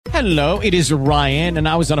Hello, it is Ryan, and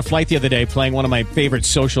I was on a flight the other day playing one of my favorite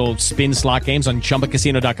social spin slot games on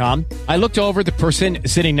ChumbaCasino.com. I looked over at the person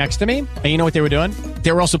sitting next to me, and you know what they were doing?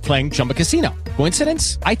 They were also playing Chumba Casino.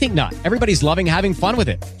 Coincidence? I think not. Everybody's loving having fun with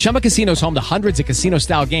it. Chumba Casino is home to hundreds of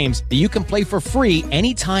casino-style games that you can play for free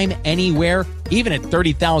anytime, anywhere, even at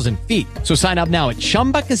 30,000 feet. So sign up now at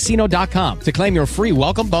ChumbaCasino.com to claim your free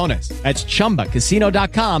welcome bonus. That's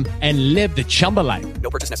ChumbaCasino.com and live the Chumba life.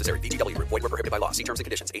 No purchase necessary. VGW. Void where prohibited by law. See terms and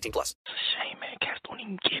conditions. 18+. It's a shame, man. Cats don't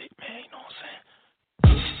even get it, man. You know what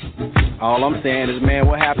I'm saying? All I'm saying is, man,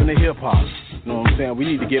 what happened to hip-hop? You know what I'm saying? We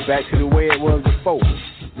need to get back to the way it was before.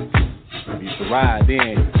 We used to ride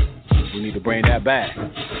then. We need to bring that back.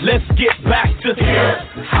 Let's get back to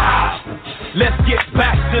hip-hop. Let's get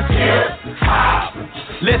back to hip-hop.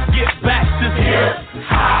 Let's get back to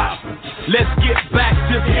hip-hop. Let's get back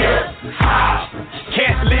to hip-hop.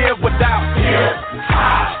 Can't live without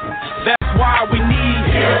hip-hop. That's why we need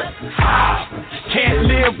hip-hop. Can't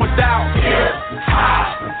live without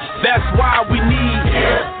hip-hop. That's why we need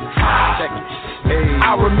hip-hop.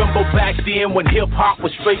 I remember back then when hip-hop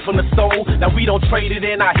was straight from the soul. Now we don't trade it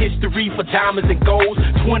in our history for diamonds and golds.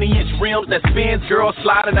 20-inch rims that spins, girls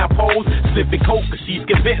sliding our poles. Slipping coke cause she's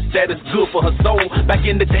convinced that it's good for her soul. Back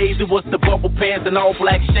in the days it was the bubble pants and all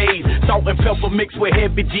black shades. Salt and pepper mixed with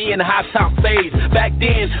heavy D and high top fades. Back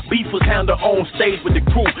then, beef was handled on stage with the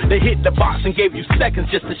crew. They hit the box and gave you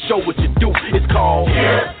seconds just to show what you do. It's called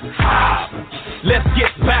hip-hop. Let's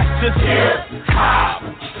get back to hip-hop.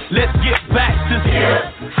 Let's get back to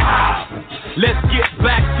hip-hop. Let's get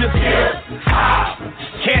back to hip-hop.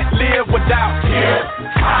 Can't live without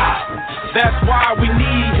hip-hop. That's why we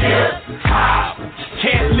need hip-hop.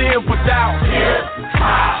 Can't live without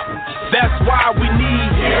hip-hop. That's why we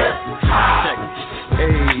need hip-hop.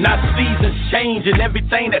 Now seasons change and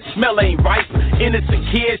everything that smell ain't right. Innocent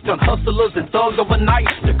kids turn hustlers and thugs overnight.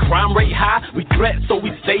 The crime rate high, we threat so we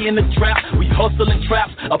stay in the trap. We hustle and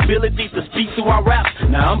traps, ability to speak through our raps.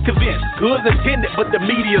 Now I'm convinced, good intended, but the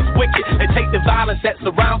media's wicked. They take the violence that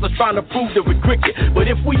surrounds us trying to prove that we're cricket. But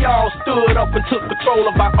if we all stood up and took control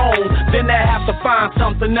of our own, then they have to find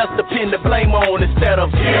something else to pin the blame on instead of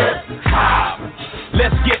hip-hop.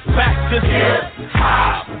 Let's get back to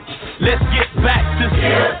hip-hop. Let's get back to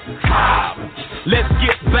hip-hop. Let's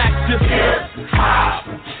get back to hip-hop.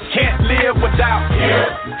 Can't live without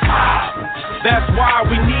hip-hop. That's why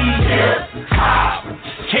we need hip-hop.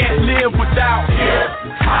 Can't live without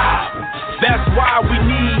hip-hop. That's why we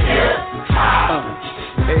need hip-hop.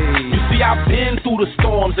 You see, I've been through the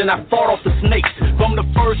storms and I fought off the snakes. From the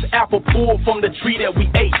first apple pulled from the tree that we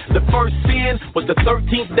ate. The first sin was the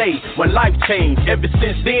 13th day when life changed. Ever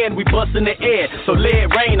since then, we bust in the air. So let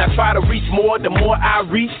it rain, I try to reach more. The more I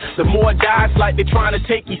reach, the more it dies like they're trying to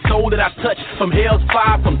take each soul that I touch. From hell's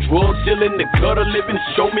fire, from drug dealing to gutter living.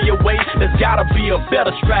 Show me a way. There's gotta be a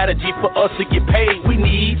better strategy for us to get paid. We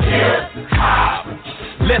need hip-hop.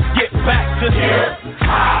 Let's get back to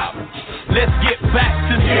hip-hop. Let's get back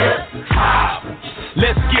to hip-hop.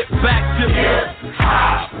 Let's get back to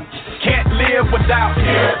hip-hop. Can't live without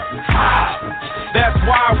hip-hop. That's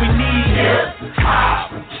why we need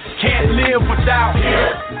hip-hop. Can't live without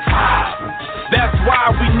hip-hop. That's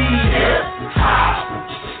why we need hip-hop.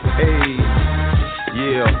 Hey,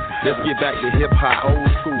 yeah. Let's get back to hip-hop. Old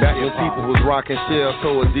school. Back when people was rocking shell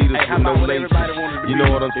toe Adidas with no laces. You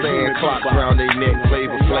know what I'm saying? Clocks around their neck,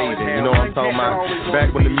 flavor. You know what I'm talking about?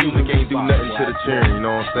 Back when the music ain't do nothing to the tune. You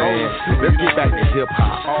know what I'm saying? Let's get back to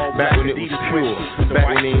hip-hop. Back when it was pure. Back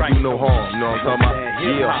when they ain't do no harm. You know what I'm talking about?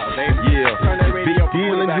 Yeah. The big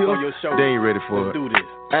deal in here, they ain't ready for it.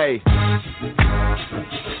 Hey.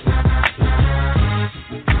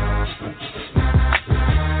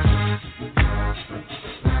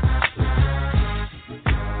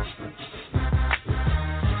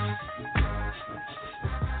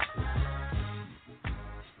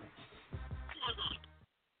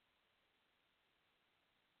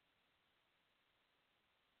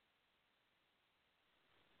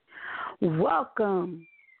 Welcome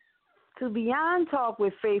to BeyondTalk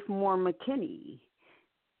with Faith Moore-McKinney.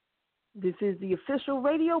 This is the official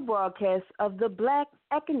radio broadcast of the Black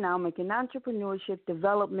Economic and Entrepreneurship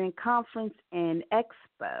Development Conference and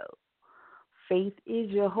Expo. Faith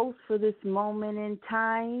is your host for this moment in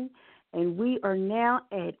time, and we are now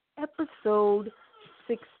at episode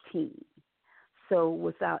 16. So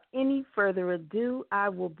without any further ado, I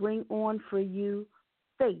will bring on for you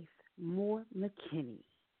Faith Moore-McKinney.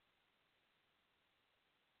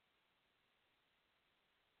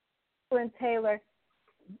 Taylor.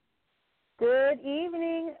 Good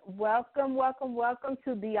evening. Welcome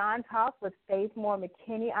to Beyond Talk with Faith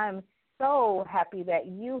Moore-McKinney. I'm so happy that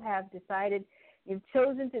you have decided you've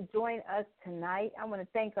chosen to join us tonight. I want to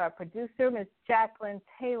thank our producer, Ms. Jacqueline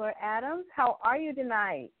Taylor Adams. How are you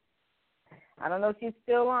tonight? I don't know if she's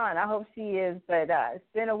still on. I hope she is, but it's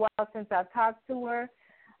been a while since I've talked to her.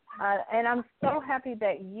 And I'm so happy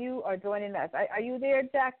that you are joining us. Are you there,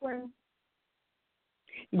 Jacqueline?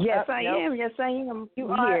 Yes, I am. Yes, I am. You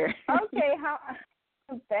here. Are? Okay.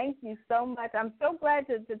 Thank you so much. I'm so glad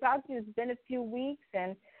to talk to you. It's been a few weeks,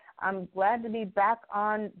 and I'm glad to be back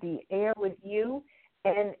on the air with you.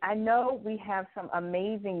 And I know we have some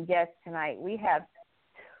amazing guests tonight. We have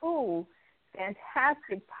two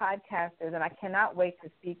fantastic podcasters, and I cannot wait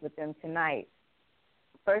to speak with them tonight.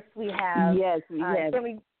 First, we have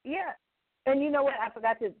and you know what? I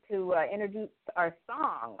forgot to introduce our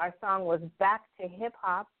song. Our song was "Back to Hip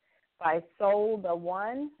Hop" by Soul the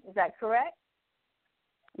One. Is that correct?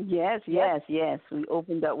 Yes. We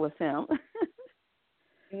opened up with him.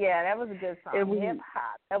 Yeah, that was a good song. Hip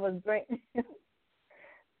hop. That was great.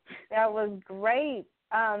 That was great.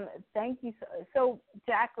 Thank you. So,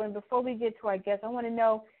 Jacqueline, before we get to our guests, I want to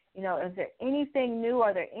know, is there anything new?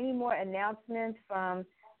 Are there any more announcements from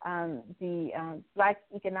the Black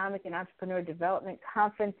Economic and Entrepreneur Development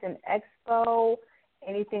Conference and Expo?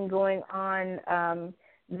 Anything going on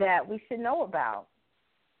that we should know about?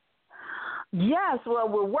 Yes, well,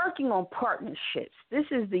 we're working on partnerships. This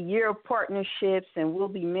is the year of partnerships, and we'll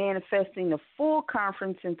be manifesting the full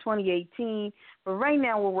conference in 2018. But right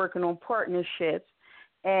now we're working on partnerships,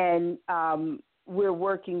 and we're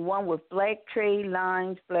working one with Black Trade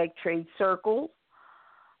Lines, Black Trade Circles,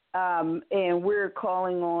 and we're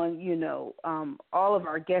calling on, all of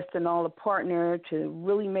our guests and all the partners to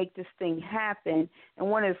really make this thing happen. And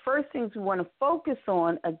one of the first things we want to focus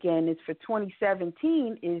on, again, is for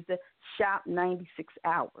 2017 is the Shop 96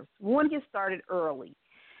 Hours. We want to get started early.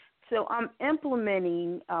 So I'm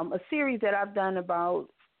implementing a series that I've done about,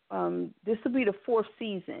 this will be the fourth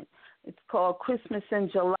season. It's called Christmas in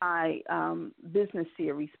July business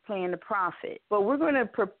series, Plan to Profit. But we're going to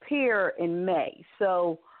prepare in May.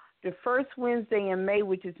 So the first Wednesday in May,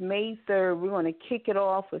 which is May 3rd, we're going to kick it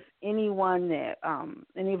off with anyone that,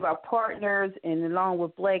 any of our partners, and along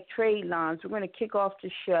with Black Trade Lines, we're going to kick off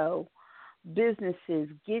the show. Businesses,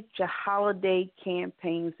 get your holiday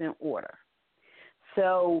campaigns in order.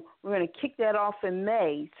 So we're going to kick that off in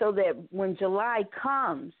May so that when July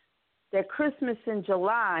comes, that Christmas in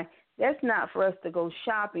July, that's not for us to go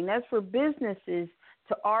shopping. That's for businesses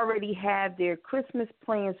to already have their Christmas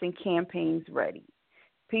plans and campaigns ready.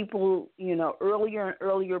 People, earlier and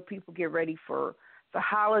earlier, people get ready for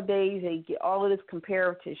holidays. They get all of this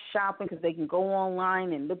comparative shopping because they can go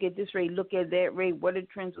online and look at this rate, look at that rate, what are the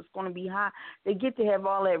trends, what's going to be high. They get to have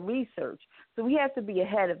all that research. So we have to be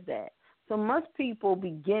ahead of that. So most people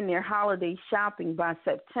begin their holiday shopping by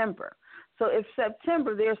September. So if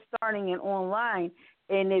September, they're starting in online,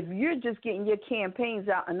 and if you're just getting your campaigns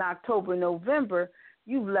out in October, November,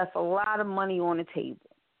 you've left a lot of money on the table.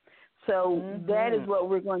 So that is what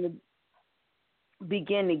we're going to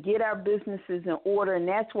begin to get our businesses in order, and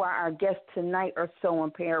that's why our guests tonight are so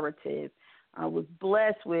imperative. I was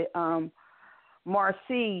blessed with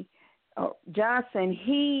Marcy Johnson.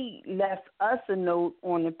 He left us a note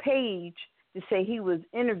on the page to say he was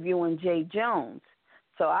interviewing Jay Jones.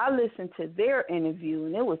 So I listened to their interview,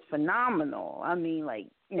 and it was phenomenal. I mean,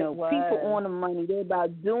 people on the money, they're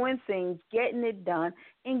about doing things, getting it done,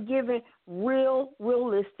 and giving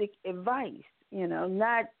realistic advice,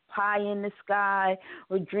 not pie in the sky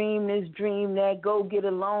or dream this, dream that, go get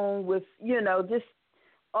a loan with, just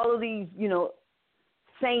all of these,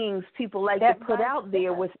 sayings people like to put out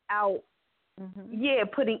there without,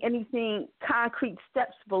 putting anything, concrete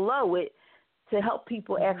steps below it to help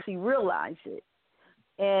people actually realize it.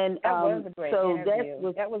 And that was a great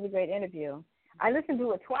interview. That was a great interview. I listened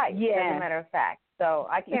to it twice, as a matter of fact. So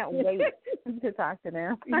I can't wait to talk to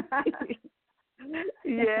them.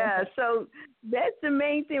 Yeah, so that's the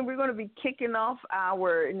main thing. We're going to be kicking off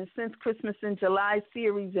our, in a sense, Christmas in July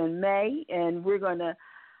series in May, and we're going to,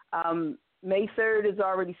 May 3rd is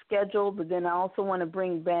already scheduled, but then I also want to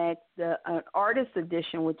bring back an artist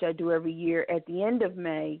edition, which I do every year at the end of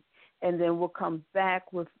May, and then we'll come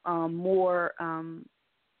back with more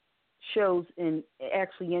shows in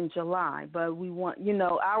July. But we want,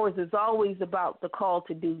 ours is always about the call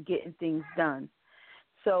to do, getting things done.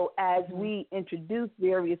 So as we introduce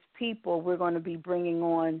various people, we're going to be bringing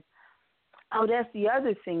on, that's the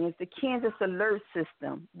other thing, is the Kansas Alert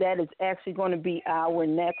System. That is actually going to be our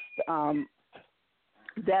next,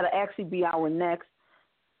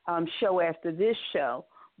 show after this show.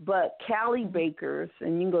 But Cali Bakers,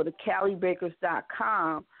 and you can go to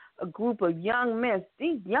calibakers.com, a group of young men,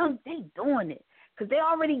 they doing it. because they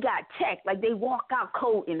already got tech. Like they walk out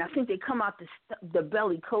coding. I think they come out the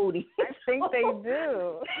belly coding. I think they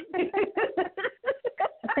do.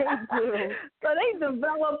 They do. So they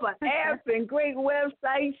develop an app and great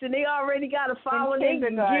websites, and they already got a following. They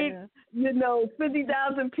can get,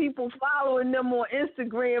 50,000 people following them on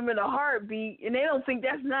Instagram in a heartbeat, and they don't think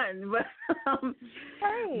that's nothing.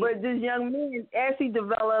 But this young man actually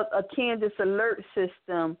developed a Candace alert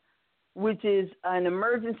system, which is an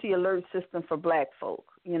emergency alert system for Black folk.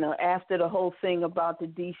 After the whole thing about the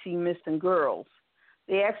D.C. missing girls.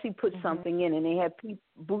 They actually put something in, and they had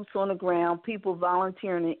boots on the ground, people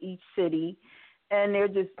volunteering in each city, and they're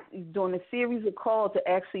just doing a series of calls to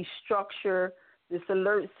actually structure this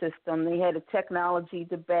alert system. They had a technology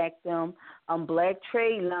to back them. Black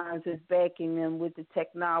Trade Lines is backing them with the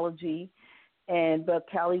technology, but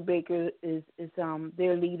Callie Baker is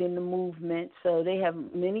they're leading the movement. So they have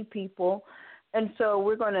many people. And so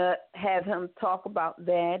we're going to have him talk about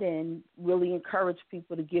that and really encourage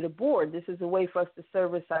people to get aboard. This is a way for us to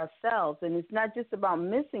service ourselves. And it's not just about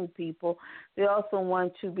missing people. They also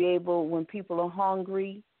want to be able, when people are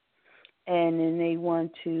hungry, and then they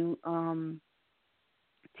want to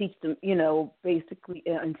teach them, basically,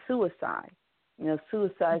 and suicide.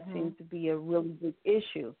 Suicide seems to be a really big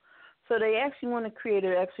issue. So they actually want to create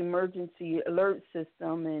an emergency alert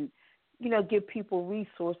system and, give people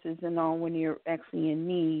resources and all when you're actually in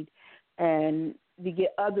need, and to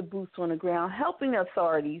get other boots on the ground, helping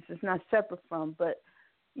authorities. It's not separate from, but,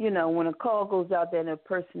 when a call goes out that a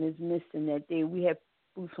person is missing that day, we have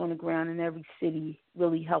boots on the ground in every city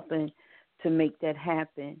really helping to make that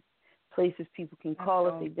happen. Places people can call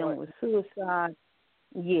if they're dealing with suicide,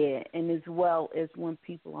 and as well as when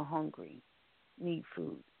people are hungry, need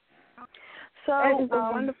food. So that is a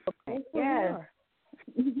wonderful thing. Yes.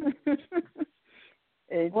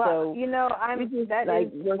 Well, that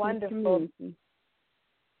is wonderful.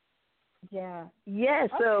 Yeah. Yeah.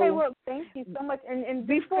 So okay. Well, thank you so much. And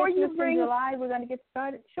before you bring July, we're going to get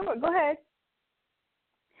started. Sure. Go ahead.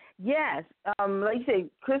 Yes. Like you said,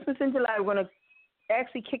 Christmas in July. We're going to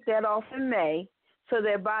actually kick that off in May, so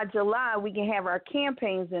that by July we can have our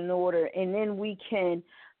campaigns in order, and then we can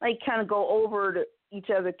kind of go over each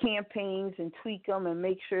other campaigns and tweak them and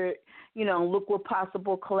make sure, look what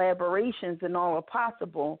possible collaborations and all are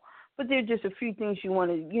possible. But there are just a few things you want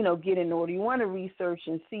to, get in order. You want to research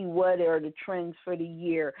and see what are the trends for the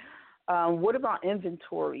year. What about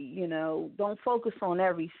inventory? Don't focus on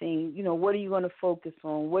everything. What are you going to focus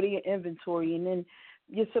on? What are your inventory? And then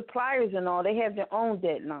your suppliers and all, they have their own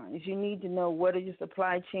deadlines. You need to know what are your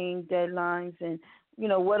supply chain deadlines and,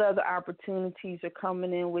 what other opportunities are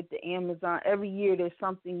coming in with the Amazon. Every year there's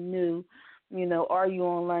something new. Are you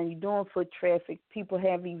online? You're doing foot traffic. People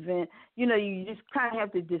have events. You just kind of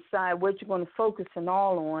have to decide what you're going to focus and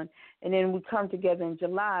all on. And then we come together in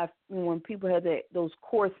July when people have those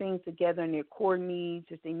core things together and their core needs,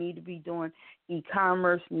 if they need to be doing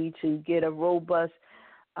e-commerce, need to get a robust,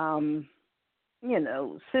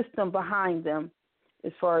 system behind them.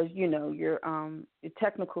 As far as, your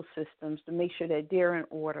technical systems to make sure that they're in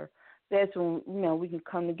order. That's when, we can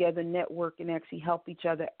come together, network, and actually help each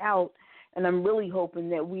other out. And I'm really hoping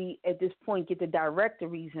that we, at this point, get the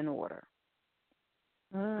directories in order.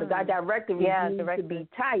 Because our directories need to be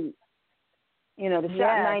tight. The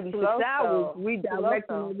shop 96 hours, we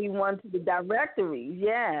directing everyone to the directories.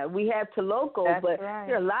 Yeah, we have Toloco, but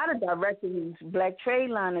there are a lot of directories. Black Trade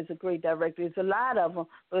Line is a great directory. There's a lot of them,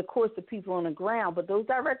 but of course the people on the ground. But those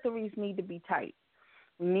directories need to be tight.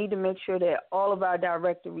 We need to make sure that all of our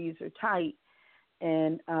directories are tight,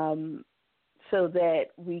 and so that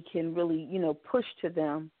we can really, push to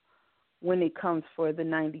them when it comes for the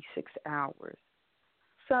 96 hours.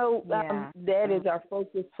 So that is our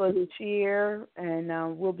focus for this year,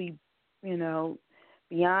 and we'll be,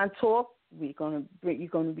 Beyond Talk. You're going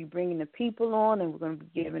to be bringing the people on, and we're going to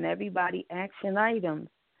be giving everybody action items,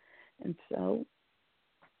 and so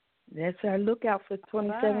that's our lookout for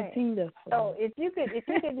 2017. Right. So if you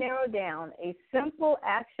could narrow down a simple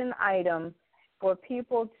action item for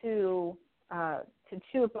people to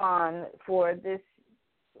chew upon for this,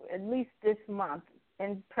 at least this month,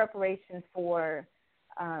 in preparation for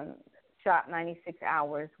Shop 96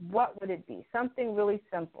 Hours, what would it be? Something really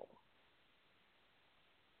simple.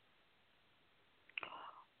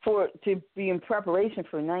 To be in preparation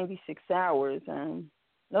for 96 hours. Nothing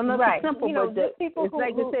simple, but people it's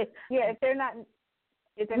like I said, if they're not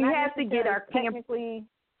we have to get our technically.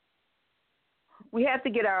 We have to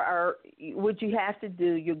get our what you have to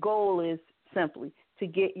do. Your goal is simply to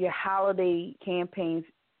get your holiday campaigns,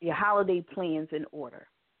 your holiday plans in order.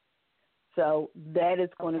 So that is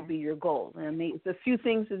going to be your goal. I mean, it's a few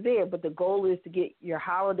things are there, but the goal is to get your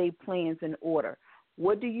holiday plans in order.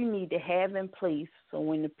 What do you need to have in place so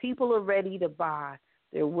when the people are ready to buy,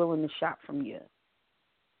 they're willing to shop from you?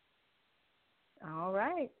 All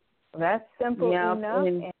right. Well, that's simple enough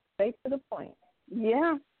and straight to the point.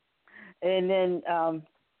 Yeah. And then the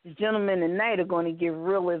gentlemen tonight are going to give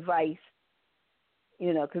real advice,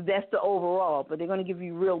 because that's the overall, but they're going to give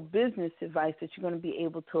you real business advice that you're going to be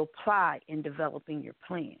able to apply in developing your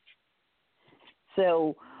plan.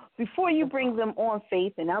 So before you bring them on,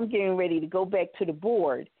 Faith, and I'm getting ready to go back to the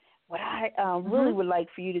board, what I really would like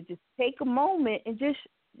for you to just take a moment and just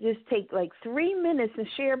take like 3 minutes and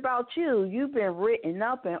share about you. You've been written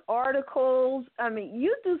up in articles. I mean,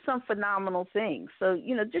 you do some phenomenal things. So,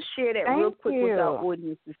 just share that real quick with our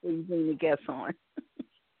audience before you bring the guests on.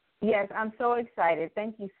 Yes, I'm so excited.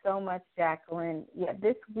 Thank you so much, Jacqueline. Yeah,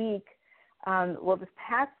 this week, this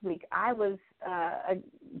past week, I was a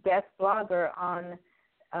guest blogger on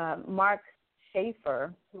Mark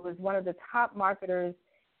Schaefer, who was one of the top marketers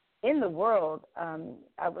in the world.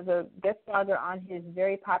 I was a guest blogger on his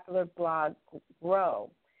very popular blog,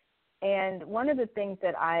 Grow. And one of the things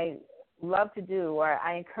that I love to do, or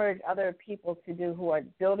I encourage other people to do who are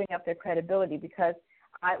building up their credibility, because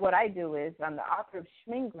what I do is I'm the author of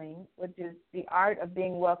Schmingling, which is the art of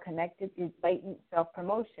being well-connected through blatant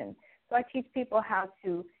self-promotion. So I teach people how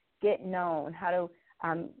to get known, how to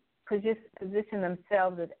position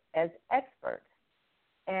themselves as experts.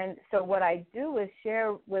 And so what I do is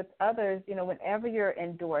share with others, whenever you're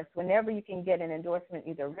endorsed, whenever you can get an endorsement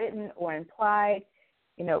either written or implied,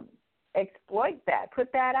 exploit that,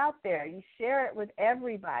 put that out there. You share it with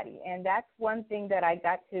everybody, and that's one thing that I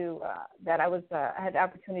got to I had the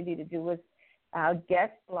opportunity to do was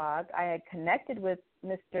guest blog. I had connected with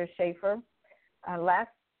Mr. Schaefer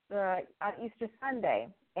last on Easter Sunday,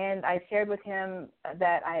 and I shared with him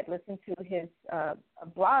that I had listened to his a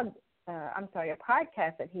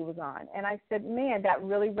podcast that he was on, and I said, man, that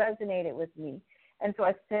really resonated with me, and so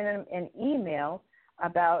I sent him an email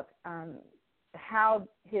about how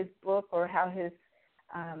his book or how his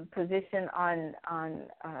position on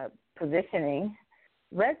positioning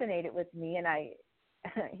resonated with me, and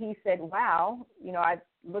he said, wow, I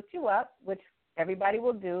looked you up, which everybody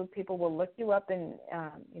will do. People will look you up and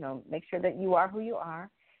make sure that you are who you are.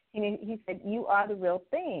 And he said, you are the real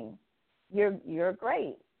thing. You're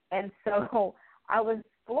great. And so I was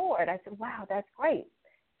floored. I said, wow, that's great.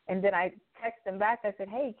 And then I texted him back. I said,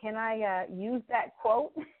 hey, can I use that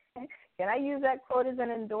quote? Can I use that quote as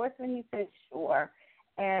an endorsement? He said, sure.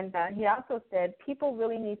 And he also said, people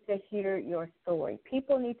really need to hear your story.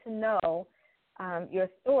 People need to know your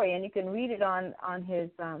story. And you can read it on his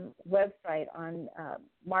website, on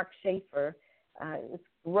Mark Schaefer.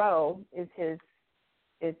 Grow is his,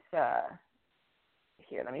 here,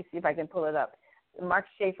 let me see if I can pull it up.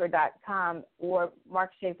 MarkSchaefer.com, or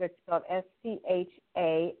Mark Schaefer, it's spelled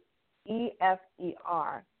SCHAEFER.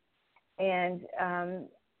 And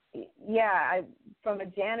from a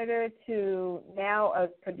janitor to now a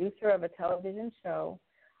producer of a television show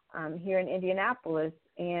here in Indianapolis,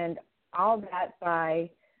 and all that by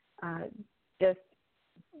just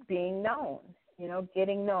being known,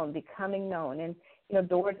 getting known, becoming known. And,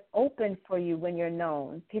 doors open for you when you're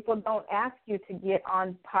known. People don't ask you to get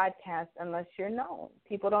on podcasts unless you're known.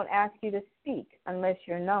 People don't ask you to speak unless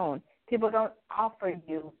you're known. People don't offer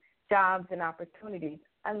you jobs and opportunities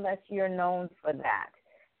unless you're known for that.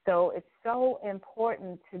 So it's so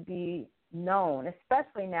important to be known,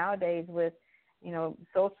 especially nowadays with,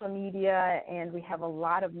 social media, and we have a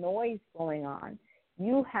lot of noise going on.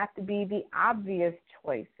 You have to be the obvious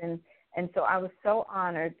choice. And so I was so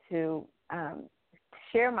honored to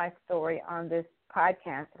share my story on this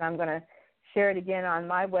podcast, and I'm going to share it again on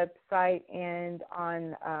my website and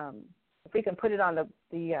on, if we can put it on the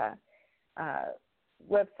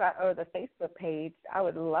website or the Facebook page, I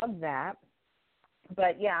would love that.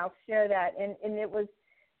 But, yeah, I'll share that. And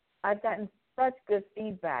I've gotten such good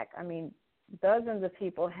feedback. I mean, dozens of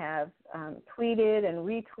people have tweeted and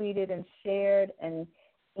retweeted and shared and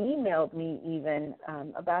emailed me even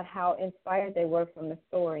about how inspired they were from the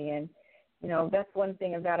story. And, that's one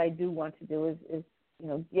thing that I do want to do is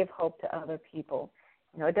give hope to other people.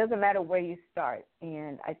 It doesn't matter where you start.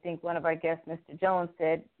 And I think one of our guests, Mr. Jones,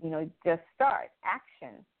 said, just start.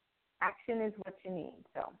 Action. Action is what you need.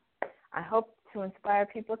 So I hope to inspire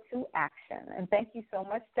people to action. And thank you so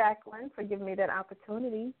much, Jacqueline, for giving me that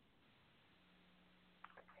opportunity.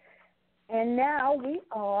 And now we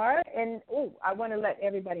are, I want to let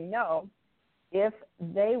everybody know, if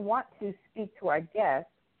they want to speak to our guests,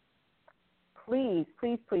 please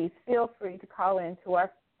feel free to call in to our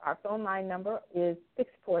Our phone line number is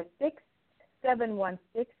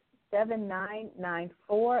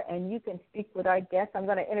 646-716-7994, and you can speak with our guest. I'm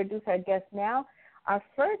going to introduce our guest now. Our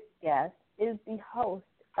first guest is the host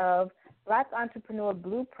of Black Entrepreneur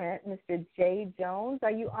Blueprint, Mr. Jay Jones.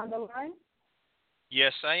 Are you on the line?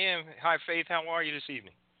 Yes, I am. Hi, Faith. How are you this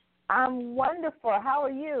evening? I'm wonderful. How are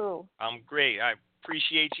you? I'm great. I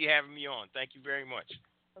appreciate you having me on. Thank you very much.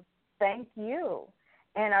 Thank you.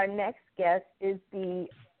 And our next guest is the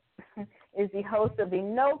host of the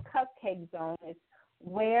No Cupcake Zone. It's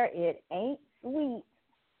where it ain't sweet.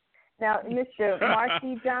 Now, Mr.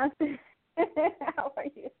 Marcy Johnson, how are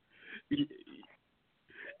you?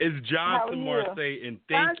 It's Johnson Marcy, and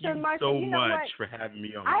thank Johnson you so much for having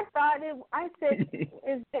me on. I said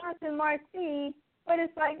it's Johnson Marcy, but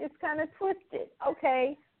it's like it's kind of twisted.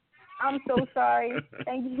 Okay, I'm so sorry.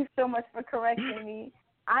 Thank you so much for correcting me.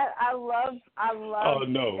 I love. Oh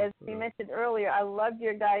no! As we mentioned earlier, I loved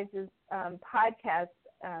your guys' podcast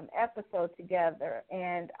episode together,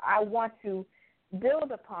 and I want to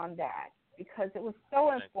build upon that because it was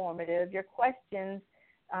so informative. Your questions,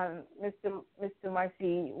 Mr.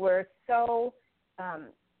 Marcy, were so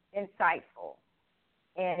insightful,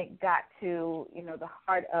 and it got to the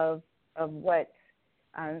heart of what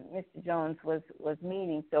Mr. Jones was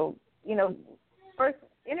meaning. So first,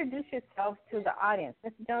 introduce yourself to the audience.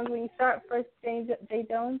 Mr. Jones, will you start first, Jay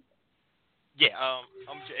Jones? Yeah,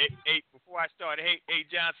 I'm Jay. Before I start, hey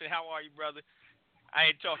Johnson, how are you, brother? I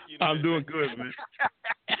ain't talked to you. I'm doing good, man.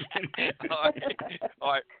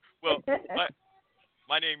 All right. Well,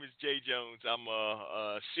 my name is Jay Jones. I'm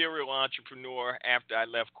a serial entrepreneur after I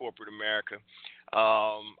left corporate America.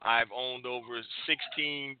 I've owned over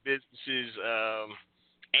 16 businesses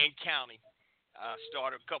and counting.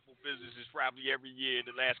 Started a couple businesses probably every year in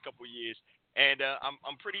the last couple of years. And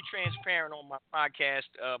I'm pretty transparent on my podcast,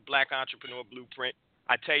 Black Entrepreneur Blueprint.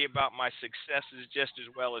 I tell you about my successes just as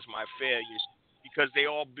well as my failures because they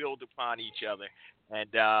all build upon each other.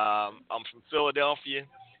 And I'm from Philadelphia,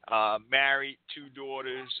 married, 2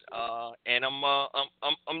 daughters, and I'm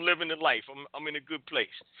living the life. I'm in a good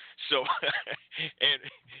place. So,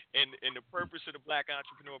 and the purpose of the Black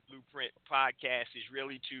Entrepreneur Blueprint podcast is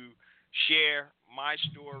really to share my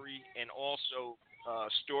story and also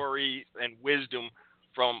story and wisdom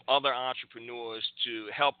from other entrepreneurs to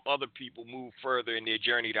help other people move further in their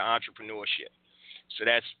journey to entrepreneurship. So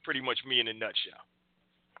that's pretty much me in a nutshell.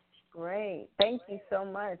 Great. Thank you so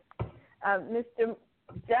much. Mr.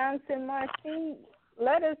 Johnson Marcy,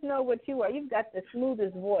 let us know what you are. You've got the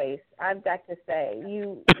smoothest voice, I've got to say.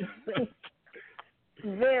 You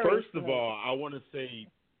very First smooth. of all, I want to say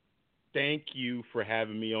thank you for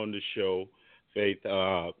having me on the show, Faith.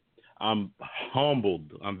 I'm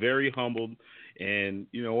humbled. I'm very humbled. And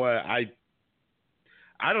you know what? I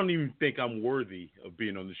don't even think I'm worthy of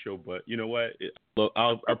being on the show, but you know what?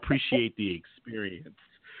 I appreciate the experience.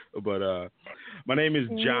 But my name is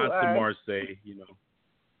Johnson Marcy.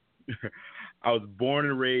 I was born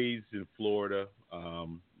and raised in Florida.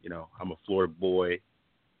 I'm a Florida boy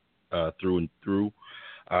through and through.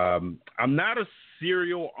 I'm not a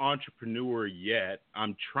serial entrepreneur yet.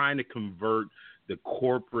 I'm trying to convert the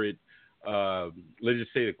corporate, let's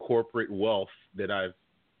just say the corporate wealth that I've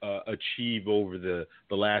achieved over the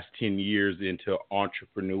last 10 years into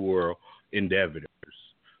entrepreneurial endeavors.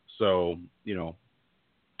 So,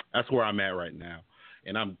 that's where I'm at right now.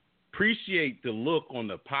 And I appreciate the look on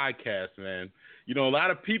the podcast, man. A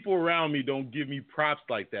lot of people around me don't give me props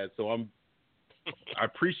like that. So I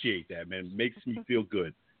appreciate that, man. It makes me feel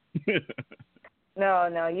good. No,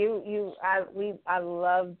 I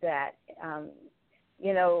love that.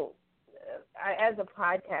 As a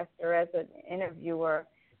podcaster, as an interviewer,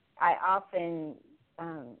 I often,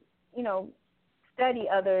 study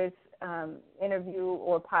others' interview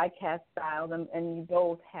or podcast styles, and you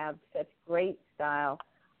both have such great style.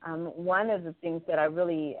 One of the things that I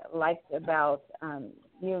really liked about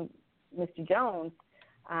you, Mr. Jones,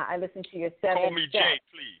 I listened to your 7 Call me steps. Jay,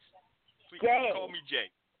 please. Jay. Call me Jay.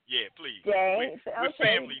 Yeah, please. Jay. We're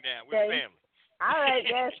family now. We're family. All right,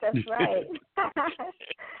 yes, that's right.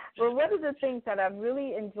 Well, one of the things that I've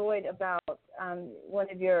really enjoyed about one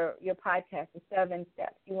of your podcasts, the 7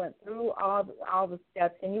 steps, you went through all the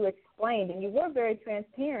steps and you explained, and you were very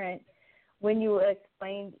transparent when you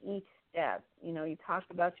explained each step. You talked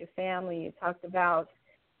about your family, you talked about,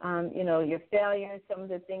 your failures, some of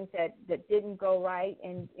the things that didn't go right,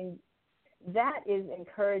 and that is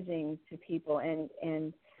encouraging to people.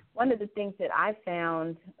 And one of the things that I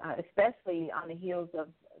found, especially on the heels of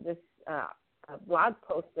this blog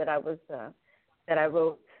post that I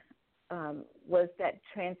wrote, was that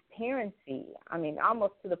transparency. I mean,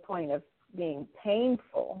 almost to the point of being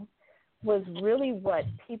painful was really what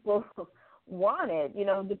people wanted.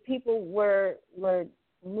 The people were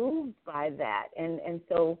moved by that. And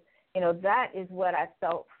so, that is what I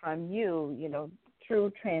felt from you,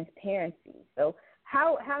 true transparency. So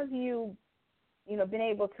how have you, been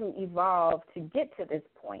able to evolve to get to this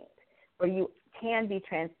point where you can be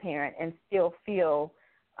transparent and still feel,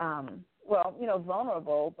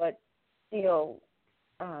 vulnerable, but still,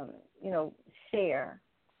 share?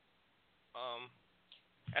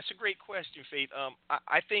 That's a great question, Faith.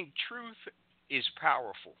 I think truth is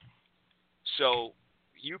powerful. So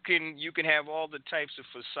you can have all the types of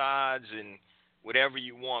facades and whatever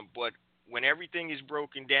you want, but when everything is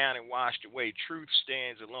broken down and washed away, truth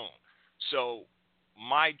stands alone. So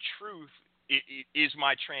my truth is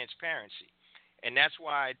my transparency, and that's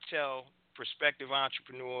why I tell prospective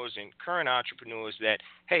entrepreneurs and current entrepreneurs that,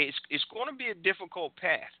 hey, it's going to be a difficult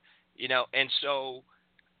path, and so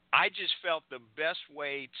I just felt the best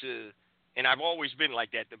way to, and I've always been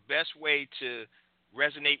like that, the best way to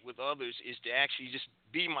resonate with others is to actually just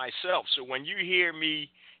be myself. So when you hear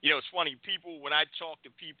me, it's funny, people, when I talk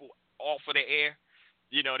to people off of the air,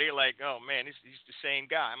 they're like, oh man, he's the same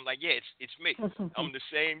guy. I'm like, yeah, it's me. I'm the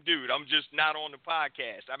same dude. I'm just not on the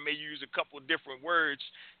podcast. I may use a couple of different words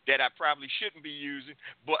that I probably shouldn't be using,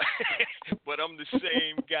 but but I'm the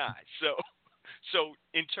same guy. So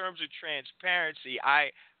in terms of transparency,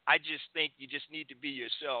 I just think you just need to be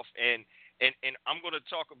yourself. And I'm going to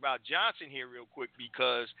talk about Johnson here real quick,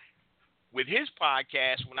 because with his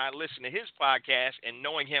podcast, when I listen to his podcast and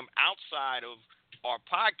knowing him outside of our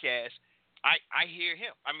podcast, I hear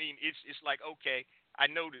him. I mean, it's like, okay, I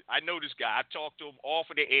know this guy. I talked to him off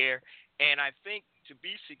of the air, and I think to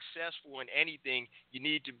be successful in anything, you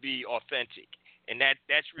need to be authentic, and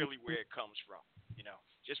that's really where it comes from.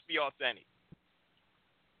 Just be authentic.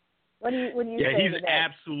 What do you yeah, say he's to that,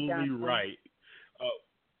 absolutely Johnson? right.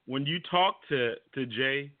 When you talk to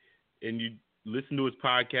Jay and you listen to his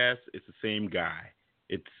podcast, it's the same guy.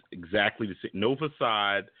 It's exactly the same. No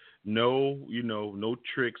facade, no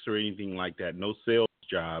tricks or anything like that. No sales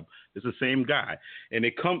job. It's the same guy. And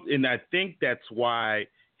I think that's why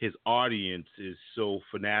his audience is so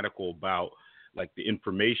fanatical about like the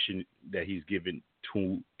information that he's given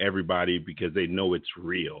to everybody, because they know it's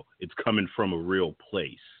real. It's coming from a real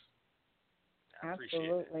place.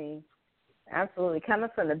 Absolutely. Absolutely. Coming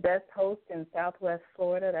from the best host in Southwest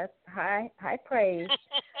Florida, that's high praise.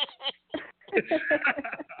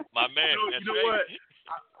 My man. You know what?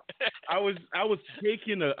 I was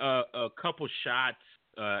taking a couple shots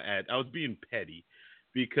I was being petty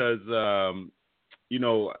because when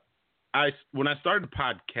I started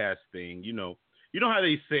podcasting, you know how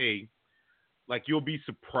they say, like, you'll be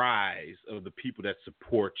surprised of the people that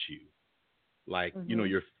support you, like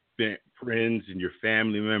your friends and your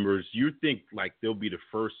family members. You think like they'll be the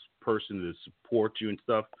first person to support you and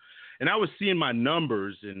stuff. And I was seeing my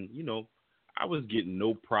numbers, and I was getting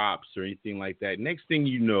no props or anything like that. Next thing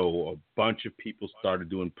you know, a bunch of people started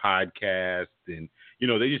doing podcasts, and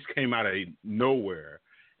they just came out of nowhere.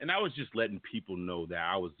 And I was just letting people know that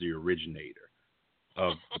I was the originator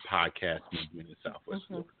of the podcast movement in Southwest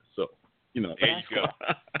Florida. So, there you go.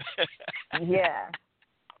 Yeah.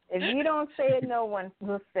 If you don't say it, no one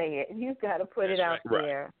will say it. You've got to put it out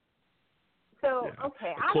there. So, yeah.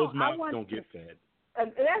 Okay. Closed mouths don't get fed.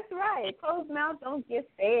 That's right. Closed mouths don't get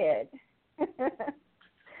fed.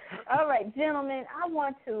 All right, gentlemen, I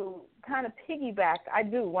want to kind of piggyback. I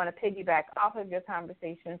do want to piggyback off of your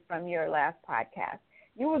conversation from your last podcast.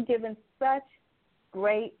 You were given such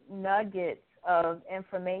great nuggets of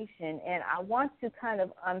information, and I want to kind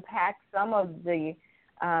of unpack some of the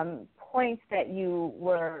points that you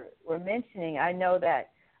were mentioning. I know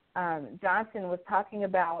that Johnson was talking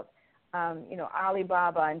about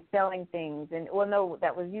Alibaba and selling things, and no,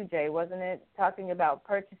 that was you, Jay, wasn't it? Talking about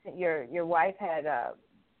purchasing. Your wife had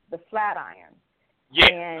the flat iron,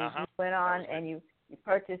 and you went on and you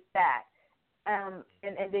purchased that, and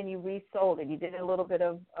then you resold it. You did a little bit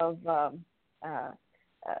of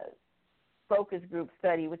focus group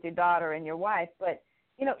study with your daughter and your wife, but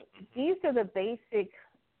these are the basic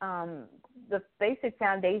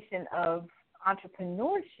foundation of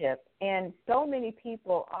entrepreneurship, and so many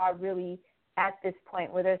people are really at this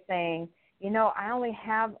point where they're saying, I only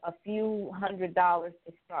have a few $100s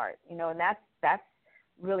to start, and that's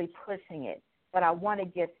really pushing it, but I want to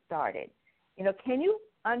get started. Can you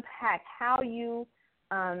unpack how you,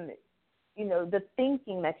 the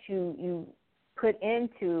thinking that you put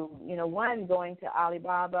into, one, going to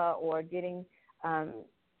Alibaba or getting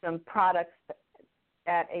some products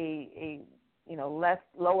at a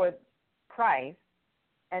lower price,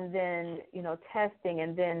 and then, testing,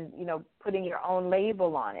 and then, putting your own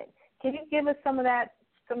label on it. Can you give us some of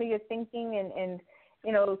your thinking and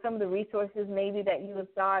some of the resources maybe that you have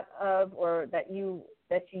thought of or that you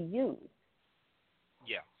use?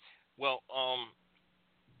 Yeah. Well,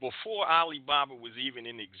 before Alibaba was even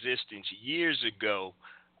in existence, years ago,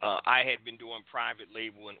 I had been doing private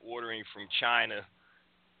label and ordering from China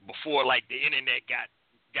before, like, the internet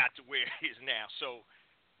got to where it is now. So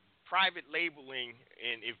private labeling,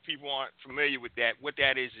 and if people aren't familiar with that, what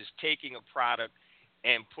that is taking a product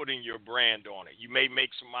and putting your brand on it. You may make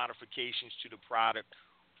some modifications to the product,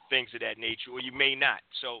 things of that nature, or you may not.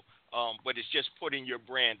 So, but it's just putting your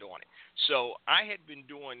brand on it. So I had been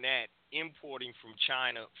doing that, importing from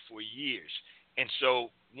China for years. And so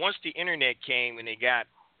once the internet came and it got,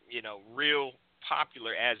 real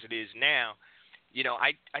popular as it is now,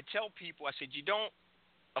 I tell people, I said,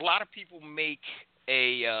 a lot of people make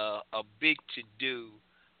a big to-do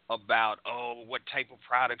about, what type of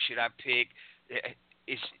product should I pick?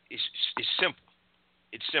 It's simple.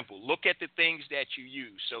 It's simple. Look at the things that you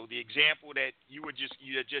use. So the example that you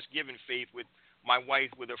had just given, Faith, with my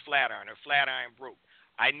wife with her flat iron. Her flat iron broke.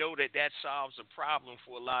 I know that solves a problem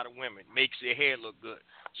for a lot of women. Makes their hair look good.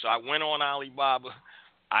 So I went on Alibaba.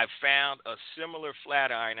 I found a similar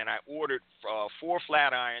flat iron, and I ordered 4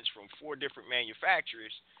 flat irons from 4 different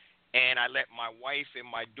manufacturers, and I let my wife and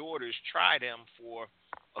my daughters try them for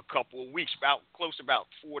a couple of weeks, about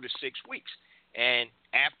 4 to 6 weeks. And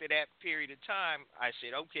after that period of time, I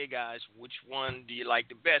said, okay, guys, which one do you like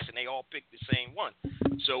the best? And they all picked the same one.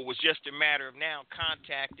 So it was just a matter of now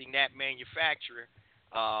contacting that manufacturer.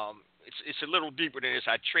 It's a little deeper than this.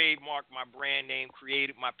 I trademarked my brand name,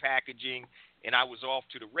 created my packaging, and I was off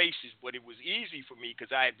to the races. But it was easy for me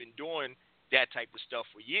because I had been doing that type of stuff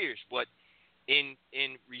for years. But in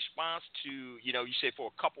response to, you said for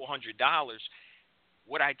a couple $100,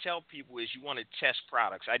 what I tell people is you want to test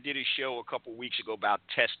products. I did a show a couple weeks ago about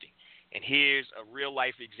testing, and here's a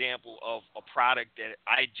real-life example of a product that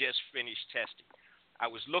I just finished testing. I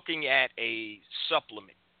was looking at a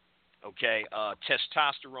supplement,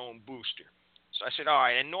 testosterone booster. So I said, all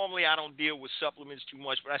right, and normally I don't deal with supplements too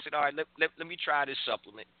much, but I said, all right, let me try this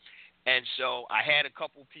supplement. And so I had a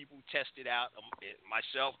couple people test it out,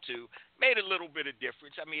 myself too. Made a little bit of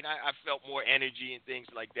difference. I mean, I felt more energy and things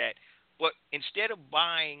like that. But instead of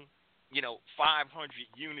buying, 500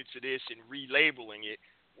 units of this and relabeling it,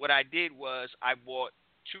 what I did was I bought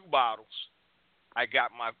 2 bottles. I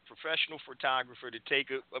got my professional photographer to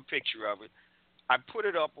take a picture of it. I put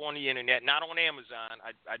it up on the internet, not on Amazon.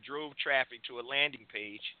 I drove traffic to a landing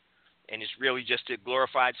page, and it's really just a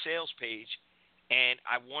glorified sales page. And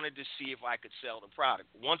I wanted to see if I could sell the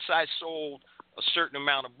product. Once I sold a certain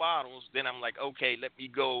amount of bottles, then I'm like, okay, let me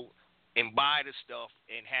go and buy the stuff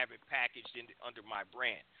and have it packaged under my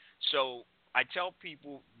brand. So I tell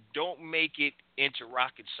people, don't make it into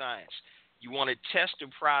rocket science. You want to test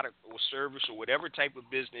a product or service or whatever type of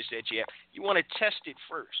business that you have. You want to test it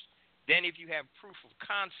first. Then if you have proof of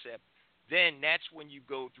concept, then that's when you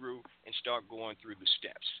go through and start going through the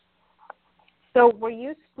steps. So were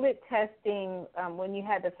you split testing when you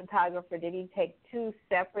had the photographer? Did he take 2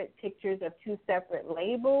 separate pictures of 2 separate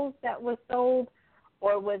labels that were sold?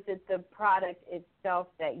 Or was it the product itself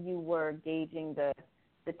that you were gauging the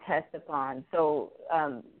test upon? So,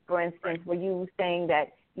 for instance, were you saying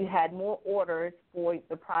that you had more orders for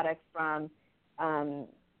the product from,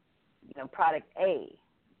 product A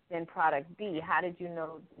than product B? How did you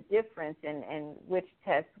know the difference, and which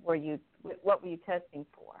tests what were you testing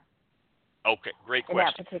for? Okay, great question. In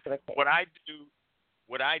that particular case.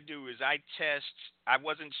 What I do is I test. I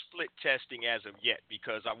wasn't split testing as of yet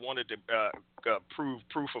because I wanted to prove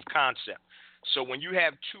proof of concept. So when you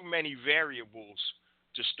have too many variables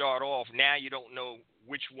to start off, now you don't know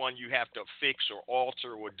which one you have to fix or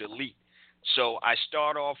alter or delete. So I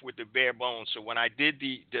start off with the bare bones. So when I did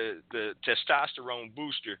the testosterone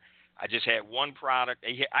booster, I just had one product.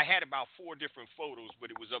 I had about 4 different photos, but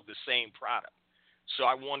it was of the same product. So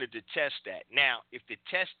I wanted to test that. Now, if the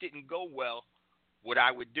test didn't go well, what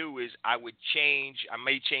I would do is I may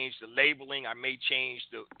change the labeling, I may change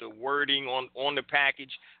the wording on the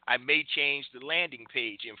package, I may change the landing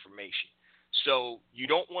page information. So you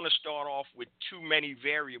don't want to start off with too many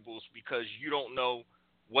variables because you don't know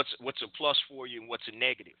what's a plus for you and what's a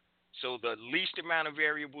negative. So the least amount of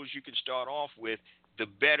variables you can start off with, the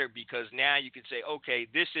better, because now you can say, okay,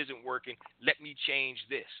 this isn't working, let me change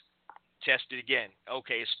this. Test it again.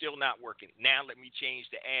 Okay, it's still not working. Now let me change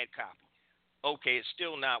the ad copy. Okay, it's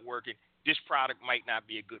still not working. This product might not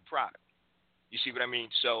be a good product. You see what I mean?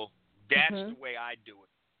 So that's the way I do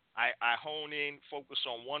it. I hone in, focus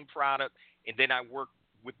on one product, and then I work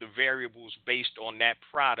with the variables based on that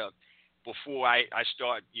product before I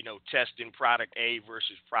start, testing product A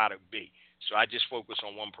versus product B. So I just focus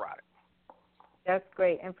on one product. That's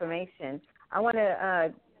great information. I want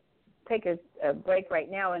to take a break right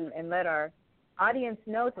now and let our audience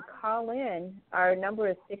know to call in. Our number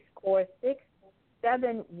is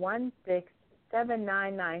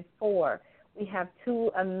 646-716-7994. We have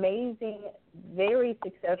two amazing, very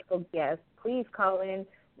successful guests. Please call in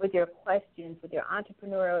with your questions, with your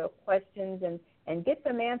entrepreneurial questions, and get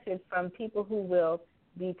them answered from people who will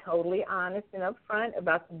be totally honest and upfront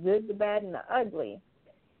about the good, the bad, and the ugly.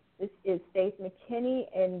 This is Faith McKinney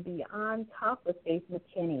and Beyond Talk with Faith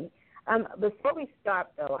McKinney. Before we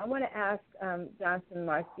start, though, I want to ask Johnson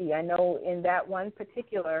Marcy. I know in that one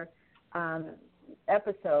particular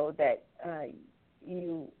episode that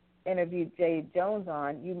you interviewed Jay Jones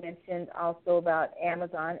on, you mentioned also about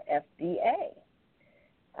Amazon FBA.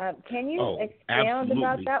 Can you expound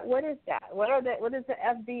about that? What is that? What does the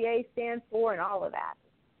FBA stand for and all of that?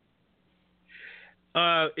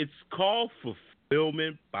 It's called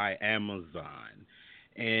Fulfillment by Amazon,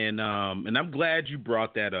 and I'm glad you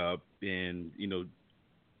brought that up. And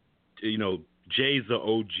Jay's the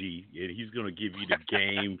OG, and he's gonna give you the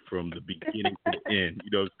game from the beginning to the end. You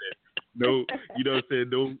know what I'm saying?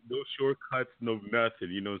 No, no shortcuts, no nothing.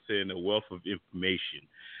 You know what I'm saying? A wealth of information.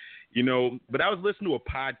 But I was listening to a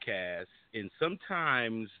podcast, and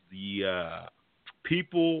sometimes the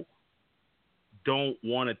people don't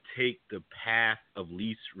want to take the path of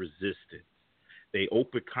least resistance. They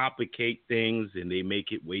overcomplicate things, and they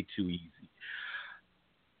make it way too easy.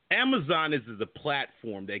 Amazon is a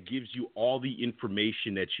platform that gives you all the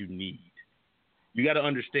information that you need. You got to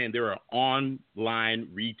understand there are online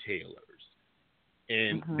retailers,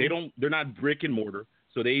 and they're not brick and mortar,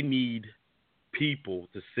 so they need people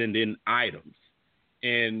to send in items.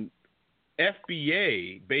 And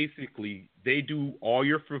FBA, basically, they do all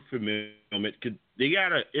your fulfillment. They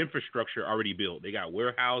got an infrastructure already built. They got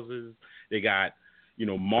warehouses. They got,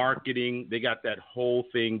 marketing. They got that whole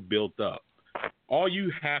thing built up. All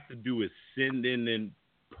you have to do is send in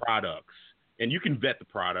products. And you can vet the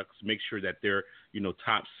products, make sure that they're,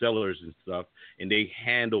 top sellers and stuff, and they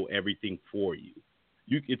handle everything for you.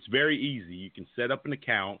 It's very easy. You can set up an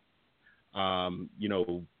account.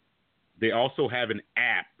 They also have an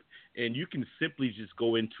app, and you can simply just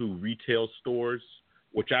go into retail stores,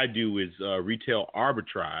 which I do is retail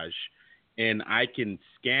arbitrage, and I can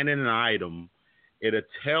scan in an item. It'll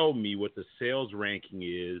tell me what the sales ranking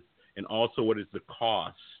is, and also what is the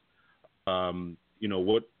cost. And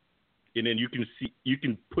then you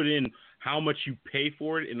can put in how much you pay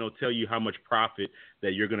for it, and it'll tell you how much profit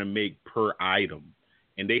that you're going to make per item.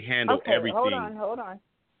 And they handle everything. Hold on.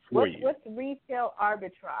 What's retail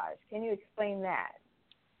arbitrage? Can you explain that?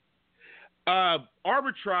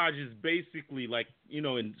 Arbitrage is basically like,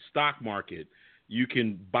 in stock market, you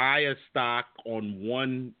can buy a stock on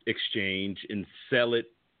one exchange and sell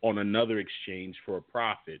it on another exchange for a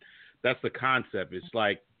profit. That's the concept. It's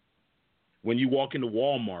like when you walk into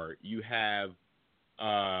Walmart, you have,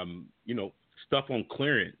 stuff on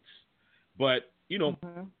clearance. But,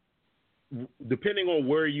 depending on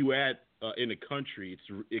where you at in the country,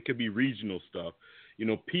 it could be regional stuff.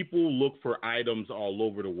 People look for items all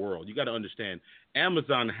over the world. You got to understand,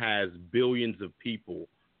 Amazon has billions of people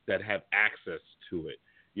that have access to it.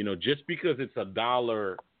 Just because it's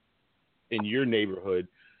 $1 in your neighborhood,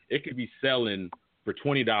 it could be selling for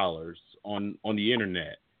 $20 on the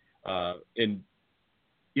internet. And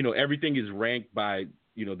everything is ranked by,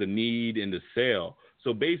 the need and the sale.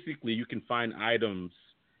 So basically you can find items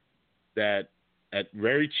that at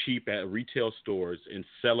very cheap at retail stores and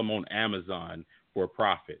sell them on Amazon for a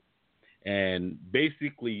profit. And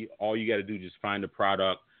basically all you got to do is just find the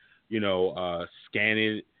product, scan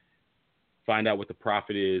it, find out what the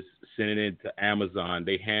profit is, send it into Amazon.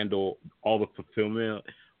 They handle all the fulfillment,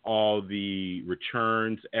 all the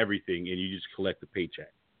returns, everything, and you just collect the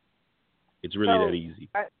paycheck. It's really that easy.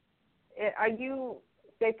 Are you,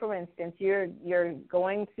 say for instance, you're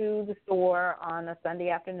going to the store on a Sunday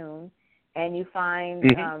afternoon and you find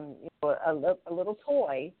a little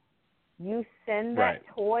toy, you send that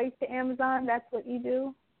toy to Amazon? That's what you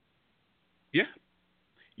do? Yeah.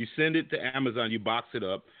 You send it to Amazon, you box it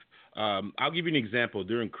up. I'll give you an example.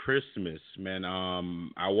 During Christmas, man,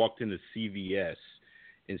 I walked into CVS,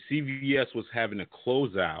 and CVS was having a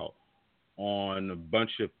closeout on a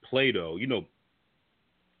bunch of Play-Doh.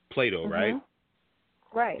 Play-Doh, right?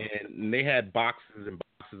 Right. And they had boxes and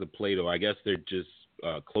boxes of Play-Doh. I guess they just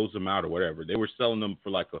closed them out or whatever. They were selling them for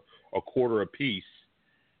like a quarter a piece.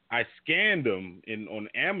 I scanned them, and on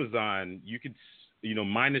Amazon, you could,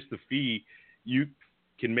 minus the fee, you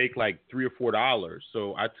can make like $3 or $4.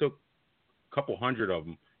 So I took a couple hundred of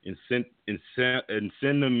them and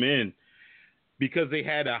send them in because they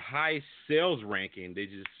had a high sales ranking.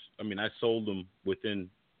 I sold them within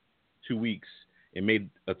 2 weeks and made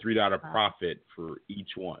a $3 profit for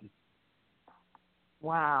each one.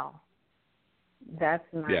 Wow. That's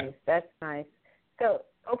nice. Yeah. That's nice. So,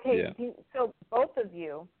 okay, Yeah. So both of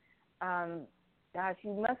you, gosh,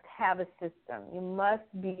 you must have a system. You must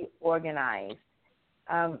be organized.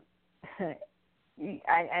 And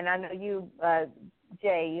I know you,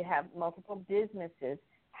 Jay, you have multiple businesses.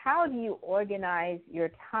 How do you organize your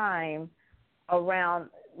time around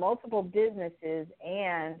multiple businesses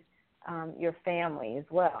and your family as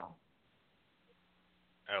well?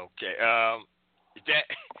 Okay.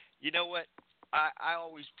 You know what? I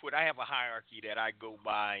always I have a hierarchy that I go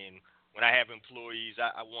by, and when I have employees,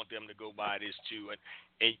 I want them to go by this too. And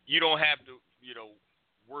you don't have to,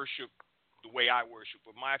 worship the way I worship,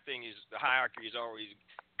 but my thing is the hierarchy is always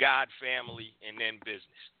God, family, and then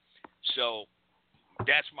business. So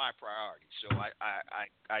that's my priority. So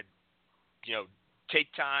I take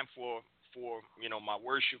time for my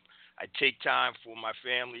worship. I take time for my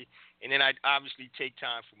family, and then I obviously take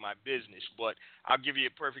time for my business. But I'll give you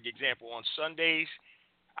a perfect example. On Sundays,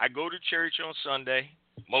 I go to church on Sunday,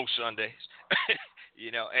 most Sundays,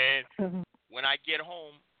 and when I get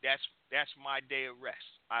home, that's my day of rest.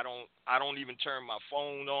 I don't even turn my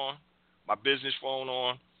phone on, my business phone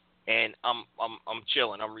on, and I'm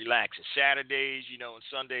chilling. I'm relaxing. Saturdays, and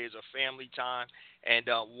Sundays are family time. And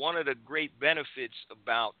one of the great benefits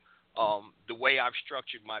about the way I've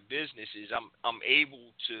structured my business is I'm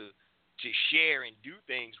able to share and do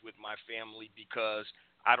things with my family because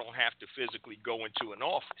I don't have to physically go into an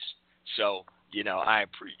office. So I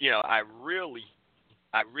really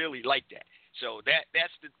like that. So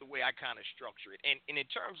that's the way I kind of structure it. And in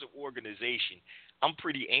terms of organization, I'm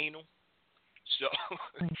pretty anal. So,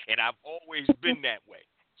 and I've always been that way.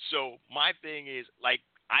 So my thing is, like,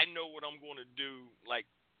 I know what I'm going to do, like,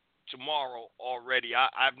 tomorrow already.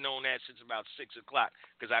 I've known that since about 6 o'clock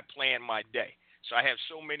because I plan my day. So I have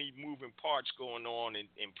so many moving parts going on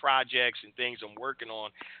in projects and things I'm working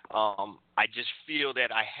on. I just feel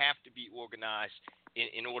that I have to be organized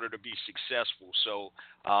in order to be successful. So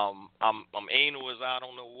I'm anal as I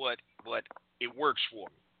don't know what, but it works for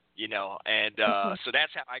me. And so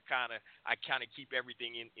that's how I kind of keep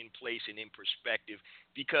everything in place and in perspective,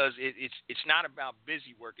 because it's not about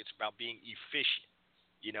busy work. It's about being efficient,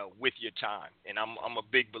 with your time. And I'm a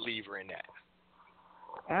big believer in that.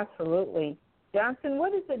 Absolutely. Johnson,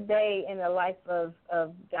 what does a day in the life of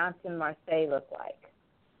Johnson Marseille look like?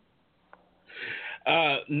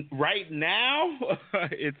 Right now,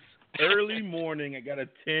 it's early morning. I got a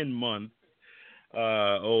 10-month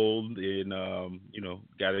old, and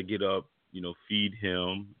got to get up, feed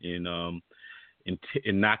him, and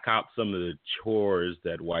knock out some of the chores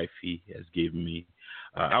that wifey has given me.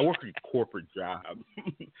 I work a corporate job,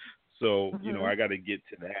 so I got to get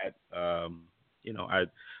to that. I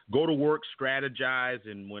go to work, strategize,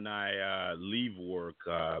 and when I leave work,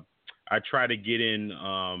 I try to get in,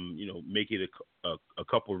 make it a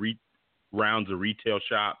couple rounds of retail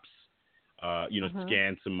shops,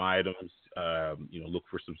 scan some items, look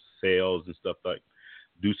for some sales and stuff, like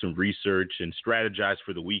do some research and strategize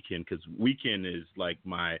for the weekend, because weekend is like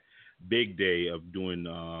my big day of doing,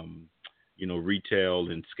 retail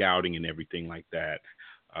and scouting and everything like that.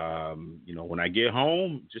 When I get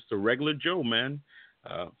home, just a regular Joe, man,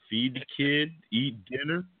 feed the kid, eat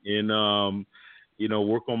dinner, and,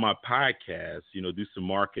 work on my podcast, do some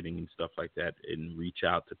marketing and stuff like that and reach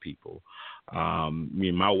out to people.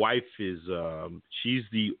 My wife is, she's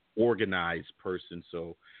the organized person.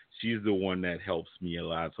 So she's the one that helps me a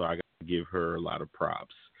lot. So I got to give her a lot of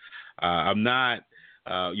props. I'm not,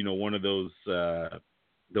 one of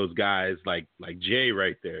those guys like Jay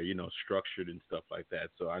right there, structured and stuff like that.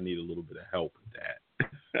 So I need a little bit of help with that.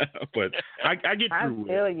 But I get through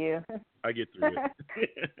it. I feel you. I get through it.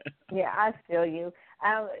 Yeah, I feel you.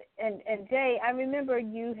 And Jay, I remember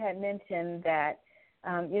you had mentioned that,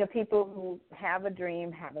 people who have a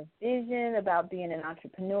dream, have a vision about being an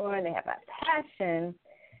entrepreneur, and they have that passion,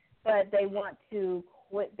 but they want to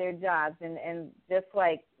quit their jobs. And just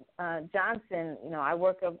like Johnson, I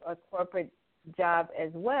work a corporate job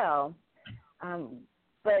as well.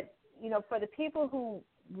 But, for the people who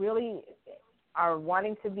really are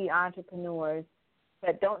wanting to be entrepreneurs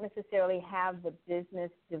but don't necessarily have the business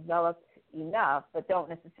developed enough, but don't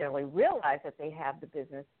necessarily realize that they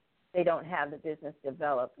don't have the business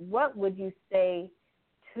developed, what would you say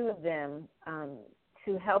to them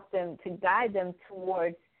to help them, to guide them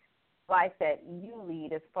towards life that you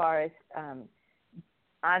lead, as far as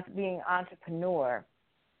being entrepreneur,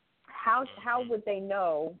 how would they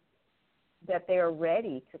know that they are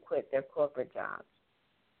ready to quit their corporate jobs?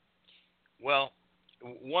 Well,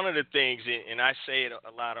 one of the things, and I say it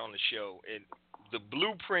a lot on the show, and the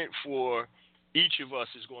blueprint for each of us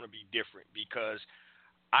is going to be different, because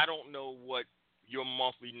I don't know what your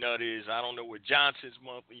monthly nut is. I don't know what Johnson's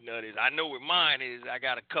monthly nut is. I know what mine is. I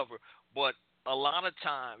got to cover. But a lot of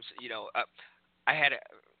times, I'm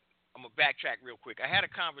going to backtrack real quick. I had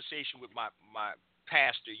a conversation with my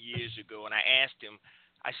pastor years ago, and I asked him,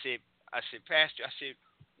 I said, Pastor, I said,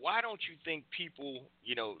 why don't you think people,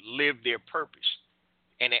 live their purpose?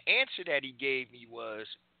 And the answer that he gave me was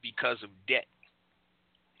because of debt.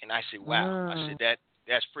 And I said, wow. I said,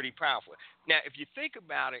 that's pretty powerful. Now, if you think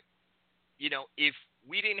about it, if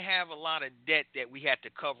we didn't have a lot of debt that we had to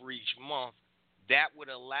cover each month, that would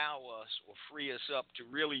allow us or free us up to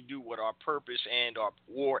really do what our purpose and our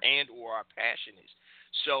or our passion is.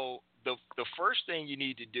 So the first thing you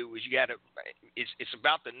need to do is it's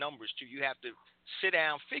about the numbers too. You have to sit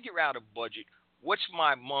down, figure out a budget. What's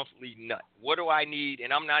my monthly nut? What do I need?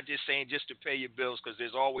 And I'm not just saying just to pay your bills, because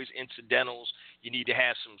there's always incidentals. You need to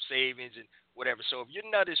have some savings and whatever. So if your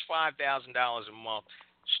nut is $5,000 a month,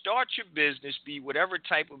 start your business, be whatever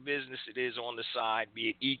type of business it is on the side, be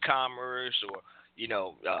it e-commerce or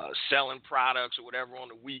selling products or whatever on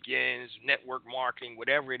the weekends, network marketing,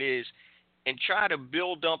 whatever it is, and try to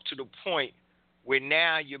build up to the point where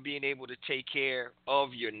now you're being able to take care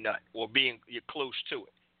of your nut, or you're close to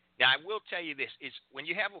it. Now, I will tell you this: is when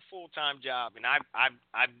you have a full-time job, and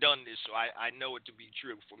I've done this, so I know it to be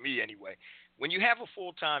true for me anyway. When you have a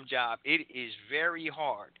full-time job, it is very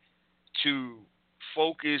hard to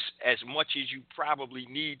focus as much as you probably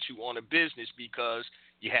need to on a business, because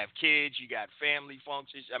you have kids, you got family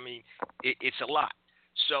functions. I mean, it's a lot.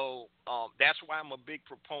 So that's why I'm a big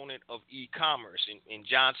proponent of e-commerce, and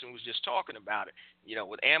Johnson was just talking about it.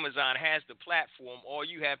 With Amazon has the platform, all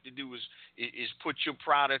you have to do is put your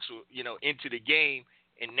products, into the game,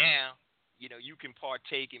 and now, you can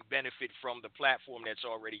partake and benefit from the platform that's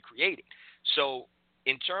already created. So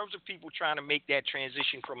in terms of people trying to make that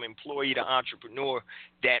transition from employee to entrepreneur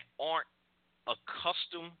that aren't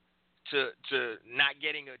accustomed to not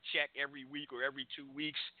getting a check every week or every 2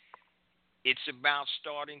 weeks, it's about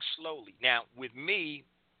starting slowly. Now, with me,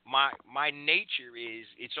 my nature is,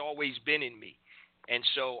 it's always been in me. And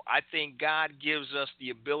so I think God gives us the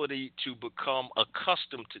ability to become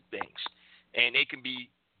accustomed to things. And they can be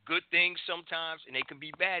good things sometimes, and they can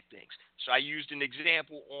be bad things. So I used an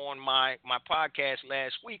example on my podcast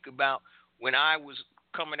last week about when I was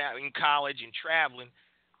coming out in college and traveling,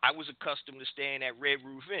 I was accustomed to staying at Red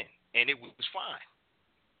Roof Inn, and it was fine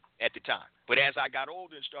at the time. But as I got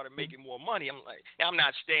older and started making more money, I'm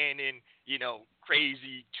not staying in,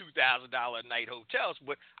 crazy $2,000 a night hotels,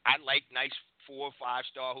 but I like nice 4 or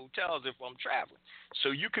 5-star hotels if I'm traveling.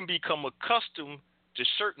 So you can become accustomed to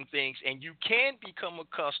certain things, and you can become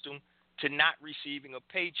accustomed to not receiving a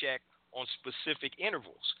paycheck on specific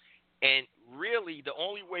intervals. And really, the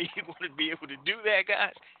only way you're going to be able to do that,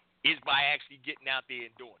 guys, is by actually getting out there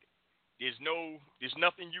and doing it. There's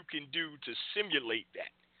nothing you can do to simulate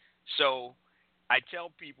that. So I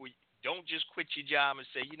tell people, don't just quit your job and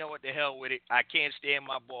say, you know what, the hell with it. I can't stand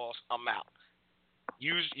my boss. I'm out.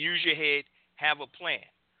 Use your head. Have a plan.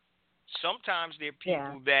 Sometimes there are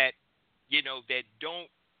people that, that don't.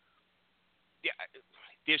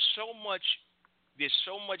 There's so much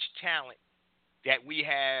talent that we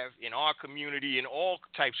have in our community, in all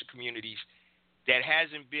types of communities, that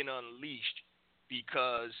hasn't been unleashed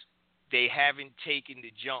because they haven't taken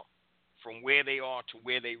the jump from where they are to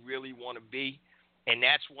where they really want to be. And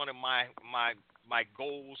that's one of my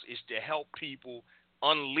goals, is to help people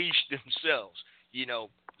unleash themselves.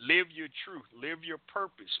 Live your truth, live your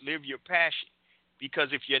purpose, live your passion. Because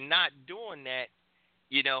if you're not doing that,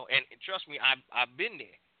 and trust me, I've been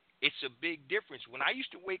there. It's a big difference. When I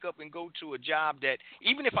used to wake up and go to a job that,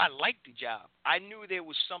 even if I liked the job, I knew there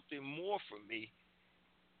was something more for me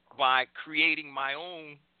by creating my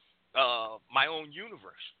own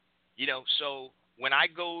universe. So when I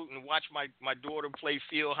go and watch my daughter play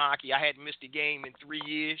field hockey, I hadn't missed a game in 3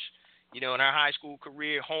 years, in her high school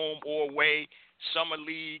career, home or away, summer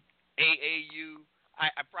league, AAU.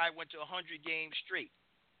 I probably went to 100 games straight.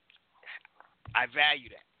 I value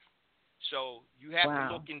that. So you have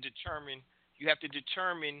to look and determine. You have to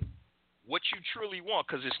determine what you truly want,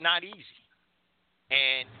 because it's not easy,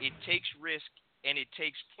 and it takes risk and it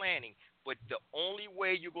takes planning. But the only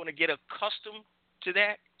way you're going to get accustomed to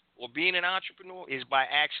that, or being an entrepreneur, is by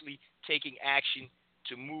actually taking action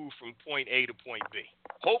to move from point A to point B?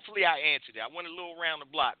 Hopefully I answered it. I went a little around the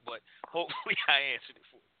block, but hopefully I answered it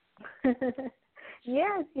for you.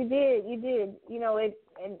 Yes, you did. You did. You know,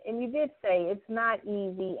 and you did say it's not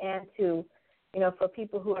easy, and to, you know, for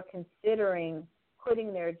people who are considering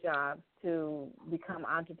quitting their jobs to become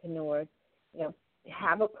entrepreneurs, you know,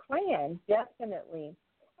 have a plan, definitely.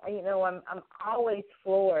 You know, I'm always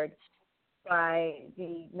floored by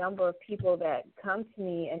the number of people that come to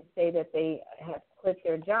me and say that they have quit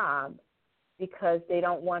their job because they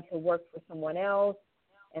don't want to work for someone else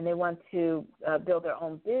and they want to build their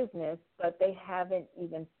own business, but they haven't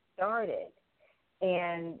even started.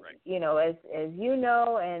 And, you know, as you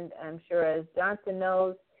know, and I'm sure as Johnson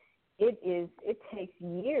knows, it takes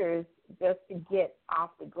years just to get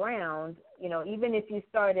off the ground. You know, even if you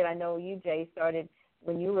started, I know you, Jay, started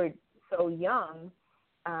when you were so young,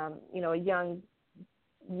 you know, a young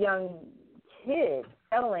kid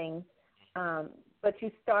selling, but you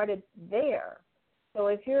started there. So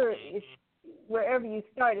if wherever you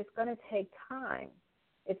start, it's going to take time.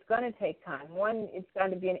 It's going to take time. One, it's going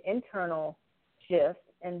to be an internal shift,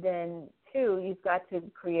 and then two, you've got to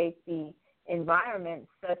create the environment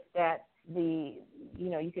such that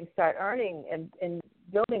you can start earning and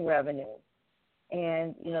building revenue.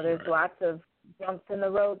 And, you know, there's lots of bumps in the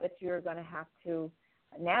road that you're going to have to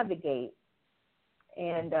navigate.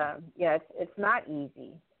 And, it's not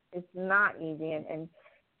easy. It's not easy. And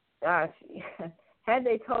gosh, had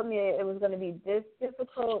they told me it was going to be this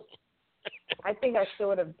difficult, I think I still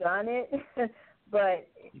would have done it. But,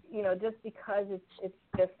 you know, just because it's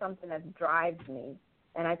just something that drives me.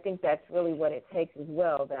 And I think that's really what it takes as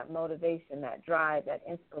well, that motivation, that drive, that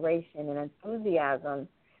inspiration and enthusiasm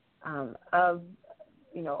of,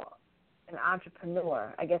 you know, an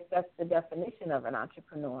entrepreneur. I guess that's the definition of an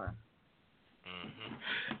entrepreneur.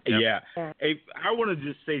 Mm-hmm. Yeah. Hey, I want to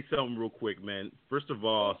just say something real quick, man. First of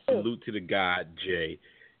all, salute to the God, Jay.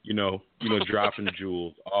 You know, dropping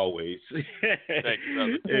jewels always. Thank you,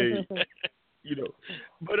 brother. Hey, you know,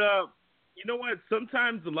 but you know what?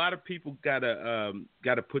 Sometimes a lot of people gotta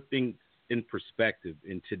put things in perspective,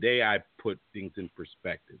 and today I put things in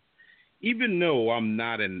perspective. Even though I'm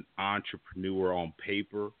not an entrepreneur on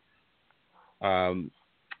paper, I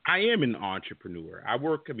am an entrepreneur. I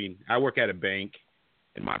work at a bank,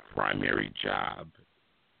 and my primary job,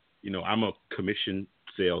 you know, I'm a commission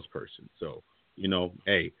salesperson. So, you know,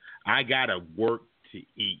 hey, I gotta work to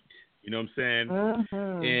eat. You know what I'm saying?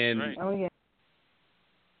 Mm-hmm. And oh yeah.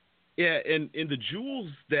 Yeah, and the jewels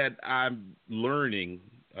that I'm learning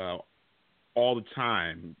all the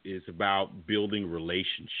time is about building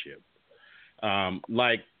relationship.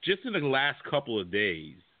 Like just in the last couple of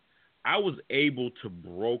days, I was able to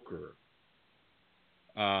broker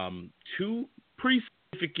 2 pretty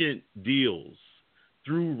significant deals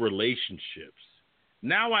through relationships.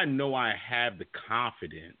 Now I know I have the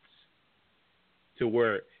confidence to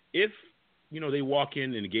where if, you know, they walk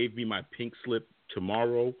in and gave me my pink slip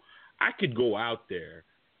tomorrow, I could go out there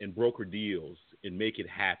and broker deals and make it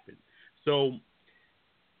happen. So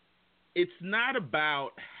it's not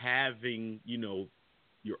about having, you know,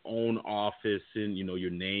 your own office and, you know, your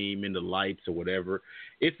name in the lights or whatever.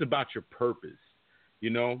 It's about your purpose. You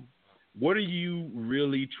know, what are you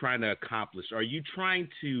really trying to accomplish? Are you trying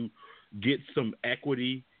to get some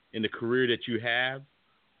equity in the career that you have,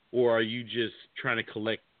 or are you just trying to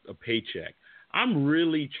collect a paycheck? I'm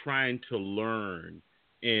really trying to learn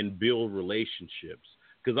and build relationships,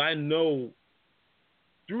 because I know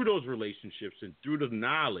through those relationships and through the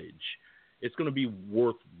knowledge, it's going to be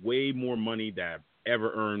worth way more money than I've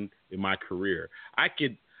ever earned in my career. I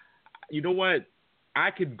could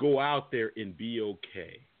go out there and be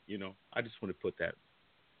okay. You know, I just want to put that.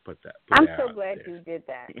 I'm so glad you did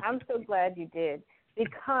that. I'm so glad you did,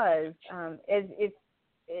 because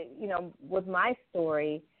you know, with my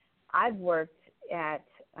story, I've worked as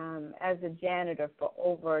a janitor for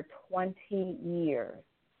over 20 years,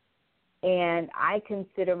 and I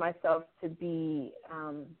consider myself to be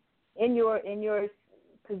in your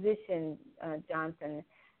position, Johnson.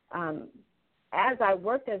 As I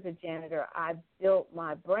worked as a janitor, I built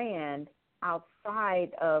my brand outside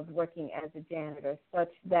of working as a janitor,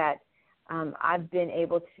 such that I've been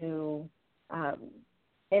able to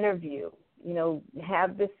interview, you know,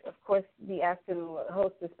 have this, of course, be asked to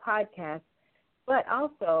host this podcast, but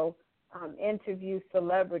also interview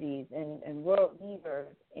celebrities and world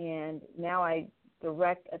leaders. And now I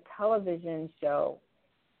direct a television show.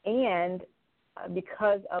 And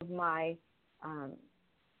because of my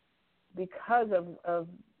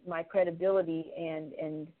credibility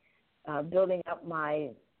and building up my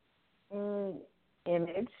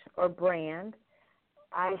image or brand,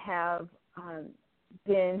 I have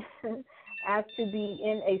been asked to be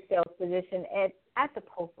in a sales position at the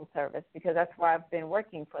Postal Service, because that's where I've been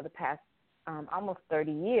working for the past almost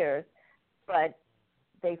 30 years. But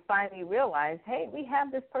they finally realized, hey, we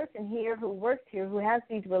have this person here who works here who has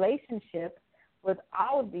these relationships with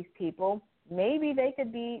all of these people. Maybe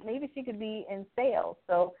she could be in sales.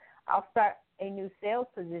 So I'll start a new sales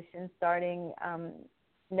position starting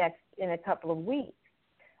next in a couple of weeks.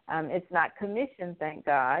 It's not commission, thank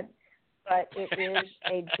God, but it is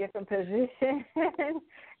a different position.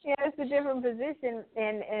 Yeah, it's a different position,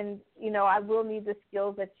 and I will need the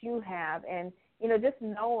skills that you have, and just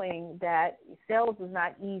knowing that sales is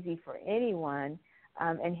not easy for anyone,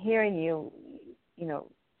 and hearing you,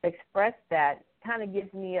 express that kind of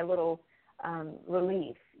gives me a little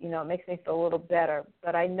relief. It makes me feel a little better.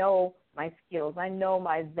 But I know my skills, I know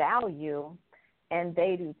my value, and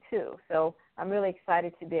they do too. So I'm really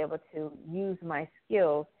excited to be able to use my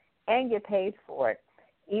skills and get paid for it,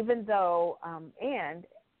 even though, and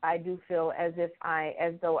I do feel as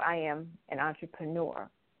though I am an entrepreneur.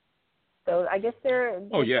 So I guess there are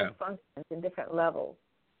different functions and different levels.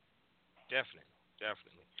 Definitely.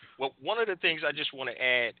 Well, one of the things I just want to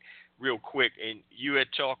add real quick, and you had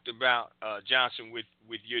talked about Johnson with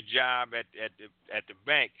your job at the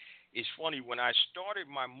bank. It's funny, when I started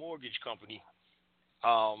my mortgage company,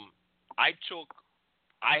 I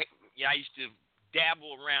used to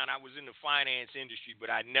dabble around. I was in the finance industry, but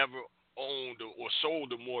I never owned or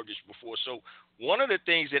sold a mortgage before. So one of the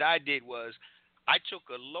things that I did was I took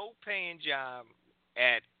a low-paying job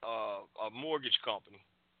at a mortgage company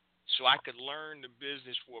so I could learn the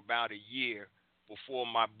business for about a year before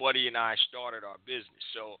my buddy and I started our business.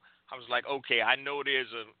 So I was like, okay, I know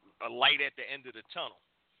there's a light at the end of the tunnel.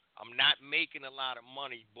 I'm not making a lot of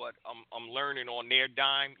money, but I'm learning on their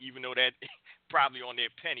dime, even though that probably on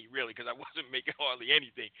their penny, really, because I wasn't making hardly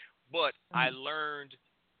anything. But I learned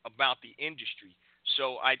about the industry.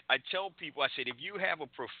 So I tell people, I said, if you have a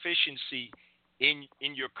proficiency in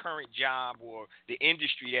your current job or the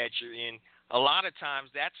industry that you're in, a lot of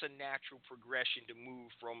times that's a natural progression to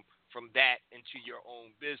move from that into your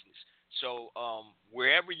own business. So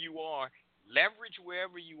wherever you are, leverage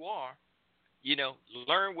wherever you are.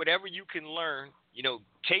 Learn whatever you can learn.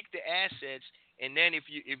 Take the assets, and then if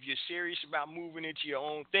you're serious about moving into your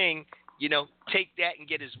own thing, take that and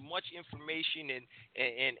get as much information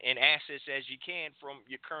and assets as you can from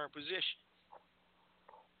your current position.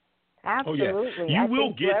 Absolutely. Oh, yeah. You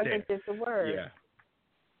will get there. Is the word. Yeah.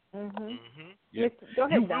 Yeah. Go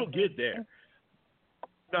ahead, you will get there.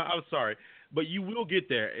 No, I'm sorry, but you will get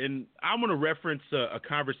there. And I'm going to reference a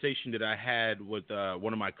conversation that I had with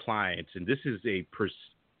one of my clients, and this is a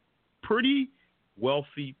pretty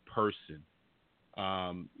wealthy person.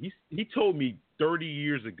 He told me 30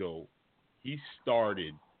 years ago he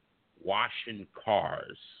started washing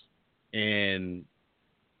cars, and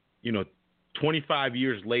 25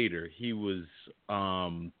 years later he was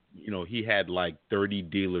he had like 30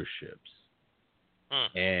 dealerships.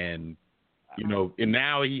 And and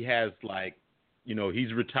now he has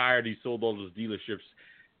he's retired, he sold all those dealerships.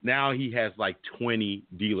 Now he has like 20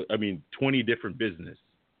 different business.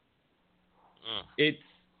 It's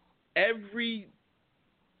every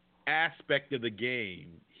aspect of the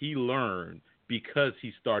game he learned because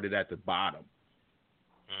he started at the bottom.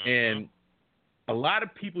 And a lot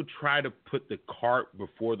of people try to put the cart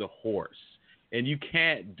before the horse, and you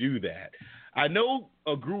can't do that. I know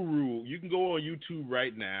a guru, you can go on YouTube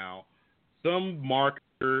right now, some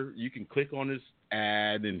marketer, you can click on his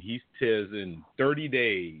ad, and he says in 30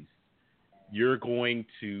 days, you're going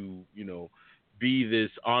to, be this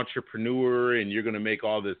entrepreneur, and you're going to make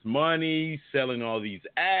all this money selling all these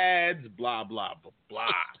ads, blah, blah, blah, blah.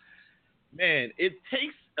 Man, it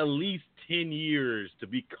takes at least 10 years to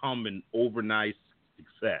become an overnight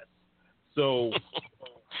success. So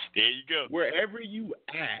there you go. Wherever you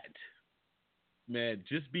at, man,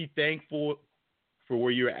 just be thankful for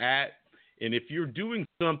where you're at. And if you're doing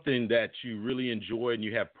something that you really enjoy and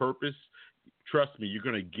you have purpose, trust me, you're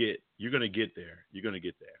gonna get there. You're gonna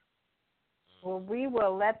get there. Well, we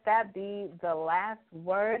will let that be the last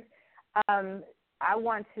word. I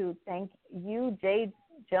want to thank you, Jay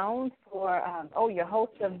Jones, for you're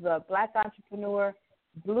host of the Black Entrepreneur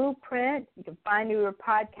Blueprint. You can find your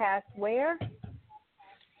podcast where?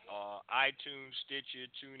 iTunes, Stitcher,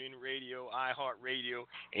 TuneIn Radio, iHeartRadio,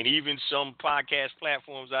 and even some podcast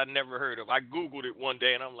platforms I'd never heard of. I Googled it one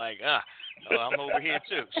day, and I'm like, I'm over here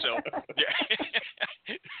too. So,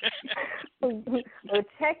 yeah. Well,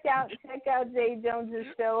 check out Jay Jones's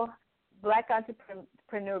show, Black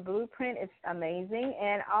Entrepreneur Blueprint. It's amazing.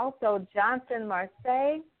 And also Johnson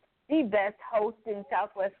Marseille, the best host in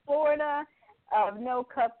Southwest Florida. of No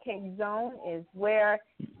Cupcake Zone is where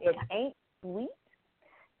it ain't sweet.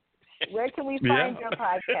 Where can we find your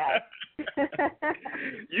podcast?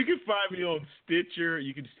 You can find me on Stitcher.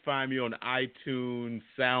 You can find me on iTunes,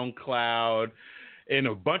 SoundCloud, and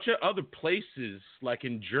a bunch of other places, like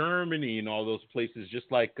in Germany and all those places,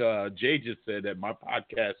 just like Jay just said, that my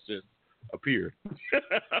podcast just appeared.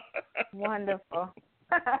 Wonderful.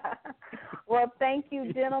 Well, thank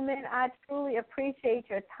you, gentlemen. I truly appreciate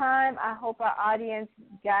your time. I hope our audience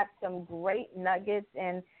got some great nuggets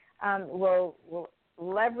and will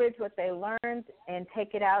leverage what they learned and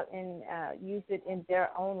take it out and use it in their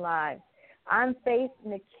own lives. I'm Faith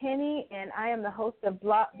McKinney, and I am the host of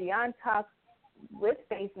Beyond Talk with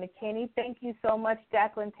Faith McKinney. Thank you so much,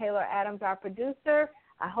 Jacqueline Taylor Adams, our producer.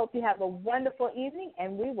 I hope you have a wonderful evening,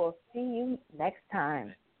 and we will see you next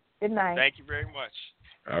time. Good night. Thank you very much.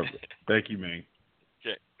 Thank you, man.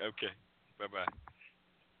 Okay. Bye-bye.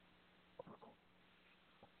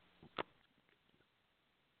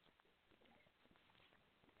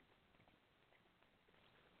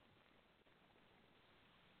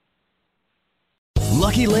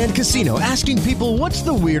 Lucky Land Casino, asking people, what's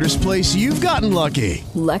the weirdest place you've gotten lucky?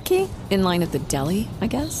 Lucky? In line at the deli, I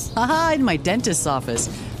guess? Aha, in my dentist's office.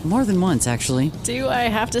 More than once, actually. Do I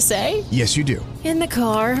have to say? Yes, you do. In the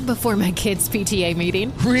car before my kids' PTA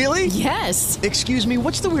meeting. Really? Yes. Excuse me,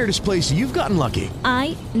 what's the weirdest place you've gotten lucky?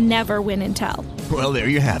 I never win and tell. Well, there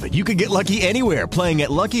you have it. You can get lucky anywhere, playing at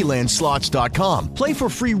LuckyLandSlots.com. Play for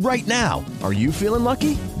free right now. Are you feeling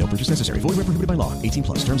lucky? No purchase necessary. Void where prohibited by law.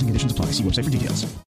 18+. Terms and conditions apply. See website for details.